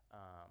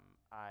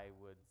 I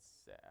would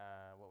say,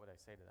 what would I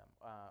say to them?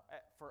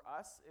 For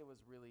us, it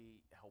was really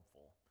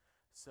helpful.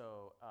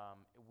 So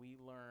we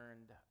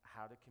learned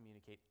how to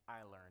communicate.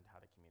 I learned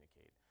how to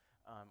communicate.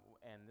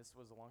 And this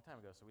was a long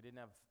time ago, so we didn't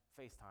have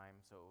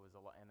FaceTime, so it was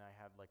and I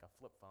had like a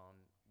flip phone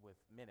with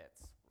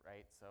minutes,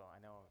 right? So I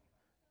know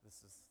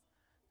this is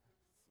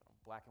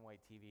black and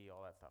white TV,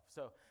 all that stuff.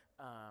 So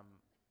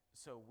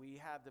we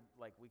had to,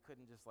 like, we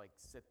couldn't just like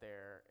sit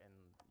there and,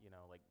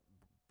 like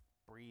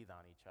breathe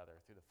on each other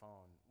through the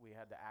phone. We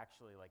had to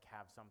actually like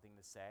have something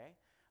to say.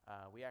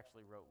 We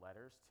actually wrote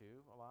letters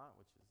too a lot,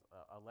 which is,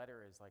 a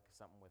letter is like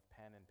something with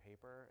pen and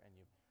paper, and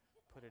you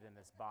put it in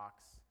this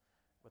box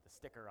with a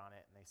sticker on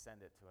it, and they send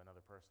it to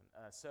another person.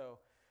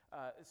 So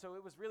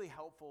it was really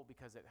helpful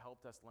because it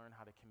helped us learn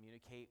how to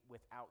communicate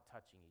without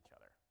touching each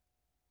other,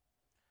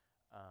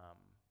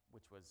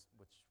 which was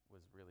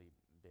really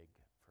big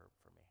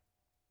for me.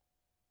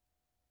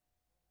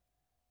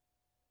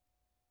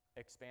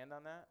 Expand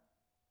on that?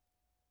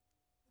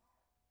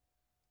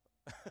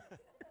 Go ahead.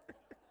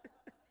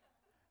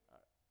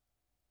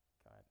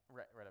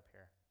 Right up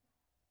here.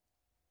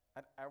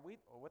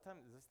 What time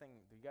is this thing?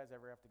 Do you guys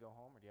ever have to go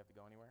home, or do you have to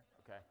go anywhere?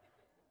 Okay.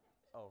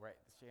 Oh, right.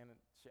 Shannon.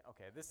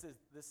 Okay. This is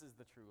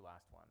the true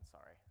last one.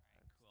 Sorry. All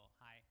right, cool.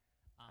 Hi.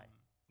 Hi.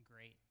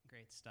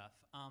 Great stuff.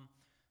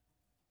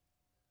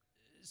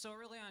 So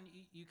early on,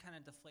 you kind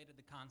of deflated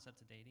the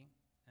concept of dating,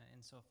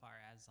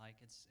 insofar as like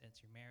it's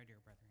you're married to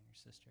your brother and your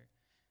sister,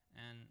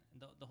 and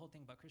the whole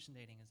thing about Christian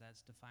dating is that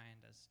it's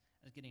defined as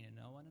getting to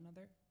know one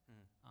another.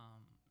 Mm.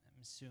 I'm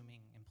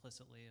assuming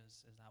implicitly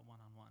is that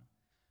one-on-one.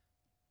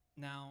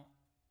 Now,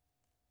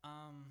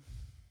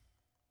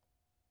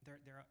 there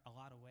are a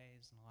lot of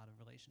ways and a lot of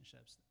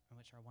relationships in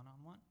which are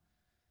one-on-one,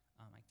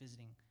 like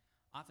visiting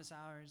office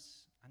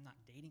hours. I'm not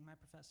dating my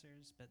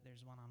professors, but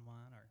there's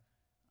one-on-one, or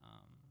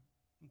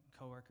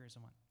coworkers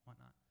and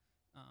whatnot.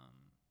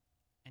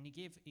 And you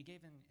gave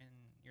in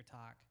your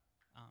talk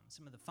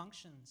some of the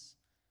functions,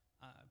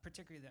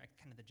 particularly the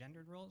kind of the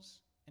gendered roles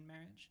in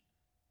marriage.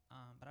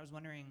 But I was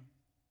wondering,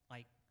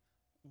 like,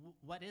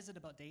 what is it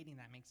about dating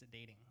that makes it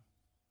dating?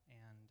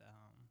 And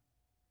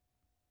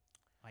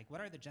like,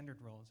 what are the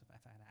gendered roles? If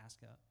I had to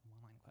ask a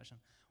one-line question,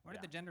 what are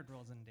Yeah. the gendered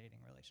roles in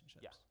dating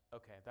relationships? Yeah.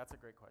 Okay, that's a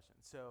great question.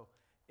 So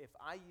if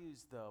I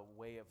use the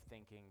way of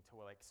thinking to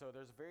like, so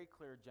there's very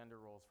clear gender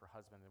roles for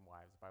husband and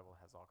wives. The Bible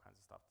has all kinds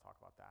of stuff to talk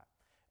about that.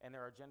 And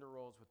there are gender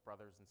roles with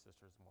brothers and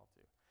sisters as well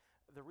too.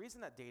 The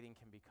reason that dating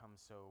can become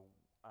so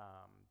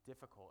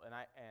difficult,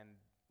 and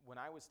when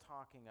I was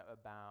talking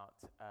about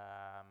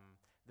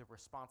the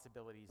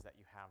responsibilities that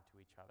you have to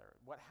each other.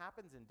 What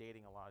happens in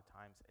dating a lot of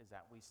times is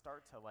that we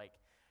start to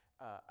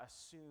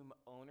assume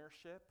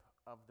ownership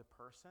of the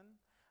person.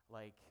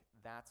 Like,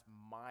 that's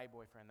my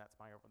boyfriend, that's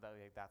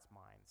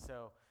mine.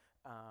 So,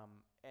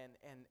 and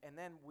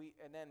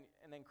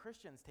then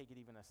Christians take it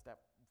even a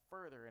step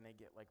further, and they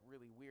get like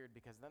really weird,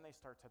 because then they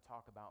start to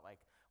talk about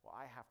like, well,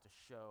 I have to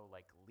show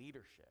like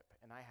leadership,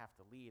 and I have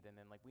to lead, and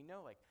then like we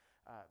know like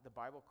the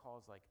Bible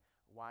calls like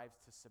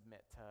wives to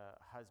submit to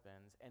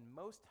husbands, and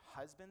most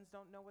husbands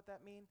don't know what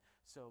that means.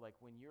 So like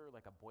when you're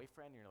like a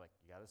boyfriend, you're like,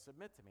 you got to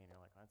submit to me, and you're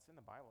like, well, it's in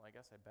the Bible, I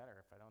guess I better.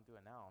 If I don't do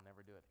it now, I'll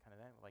never do it, kind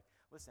of thing. Like,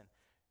 listen,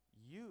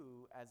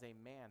 you as a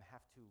man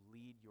have to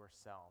lead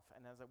yourself,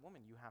 and as a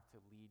woman you have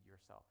to lead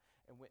yourself.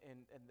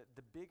 And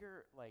the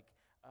bigger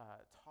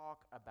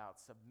talk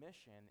about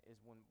submission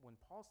is when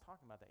Paul's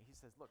talking about that, he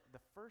says, look,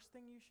 the first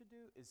thing you should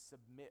do is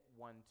submit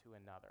one to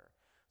another.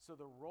 So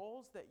the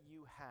roles that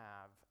you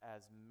have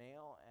as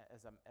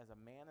a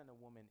man and a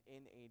woman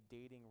in a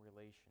dating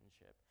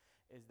relationship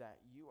is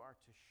that you are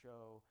to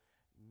show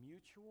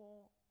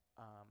mutual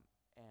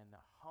and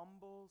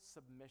humble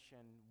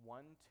submission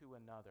one to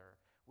another,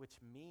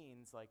 which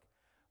means like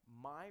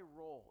my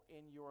role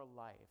in your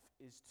life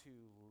is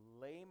to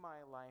lay my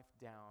life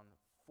down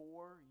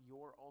for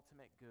your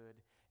ultimate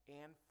good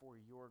and for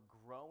your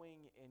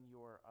growing in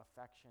your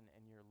affection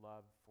and your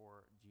love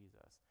for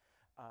Jesus.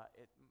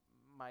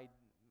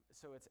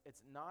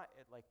 It's not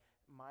like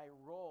my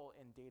role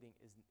in dating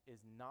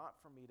is not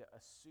for me to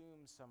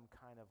assume some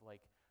kind of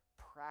like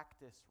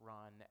practice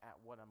run at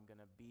what I'm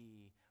gonna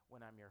be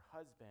when I'm your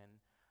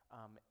husband,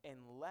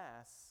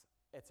 unless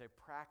it's a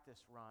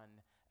practice run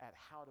at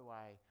how do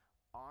I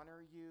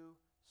honor you,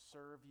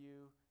 serve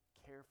you,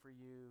 care for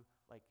you,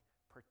 like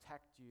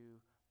protect you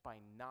by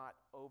not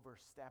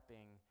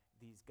overstepping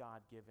these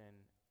God-given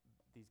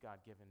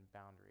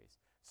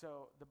boundaries.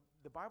 So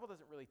the Bible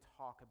doesn't really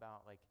talk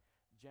about like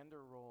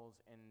gender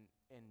roles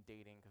in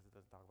dating, because it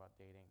doesn't talk about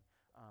dating,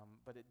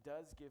 but it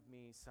does give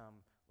me some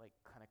like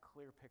kind of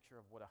clear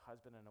picture of what a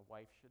husband and a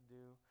wife should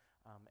do,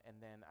 and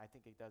then I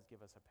think it does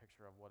give us a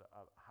picture of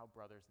how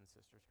brothers and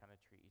sisters kind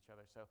of treat each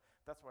other. So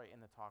that's why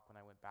in the talk,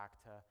 when I went back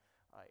to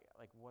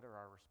like what are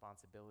our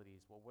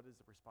responsibilities? Well, what is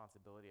the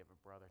responsibility of a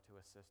brother to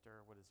a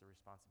sister? What is the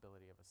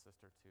responsibility of a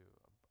sister to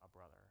a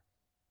brother?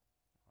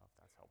 I don't know if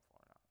that's helpful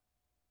or not.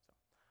 So,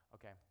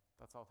 okay,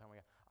 that's all the time we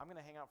got. I'm going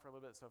to hang out for a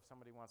little bit, so if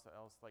somebody wants to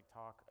else like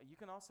talk, you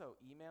can also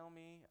email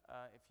me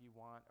if you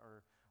want,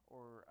 or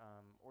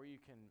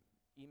you can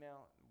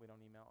email. We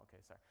don't email.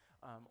 Okay, sorry.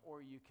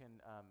 Or you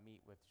can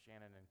meet with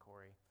Shannon and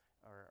Corey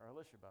or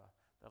Elishaba.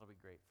 That'll be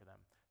great for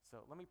them.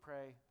 So let me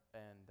pray,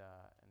 and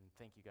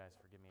thank you guys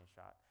for giving me a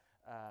shot.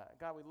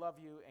 God, we love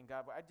you, and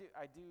God, I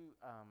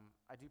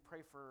do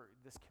pray for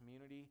this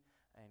community,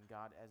 and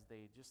God, as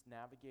they just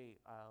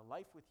navigate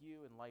life with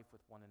you and life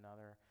with one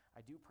another. I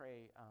do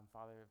pray,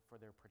 Father, for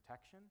their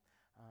protection,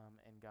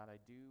 and God, I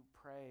do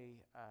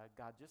pray,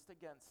 God, just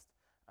against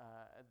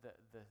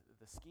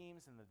the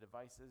schemes and the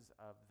devices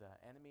of the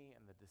enemy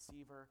and the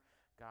deceiver,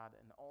 God,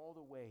 in all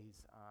the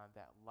ways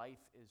that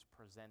life is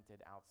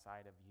presented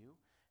outside of you.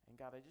 And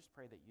God, I just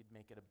pray that you'd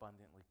make it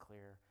abundantly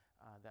clear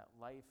that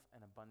life,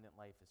 an abundant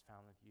life, is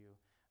found with you.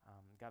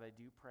 God, I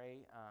do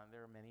pray,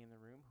 there are many in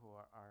the room who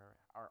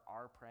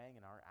are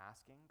praying and are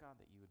asking, God,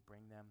 that you would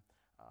bring them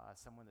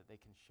someone that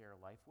they can share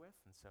life with.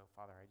 And so,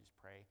 Father, I just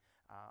pray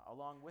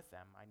along with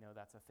them. I know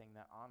that's a thing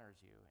that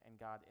honors you. And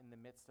God, in the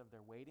midst of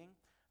their waiting,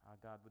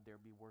 God, would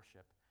there be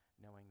worship,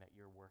 knowing that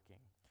you're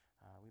working.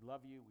 We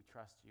love you. We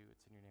trust you.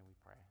 It's in your name we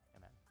pray.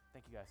 Amen.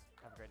 Thank you, guys.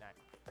 Have a great night.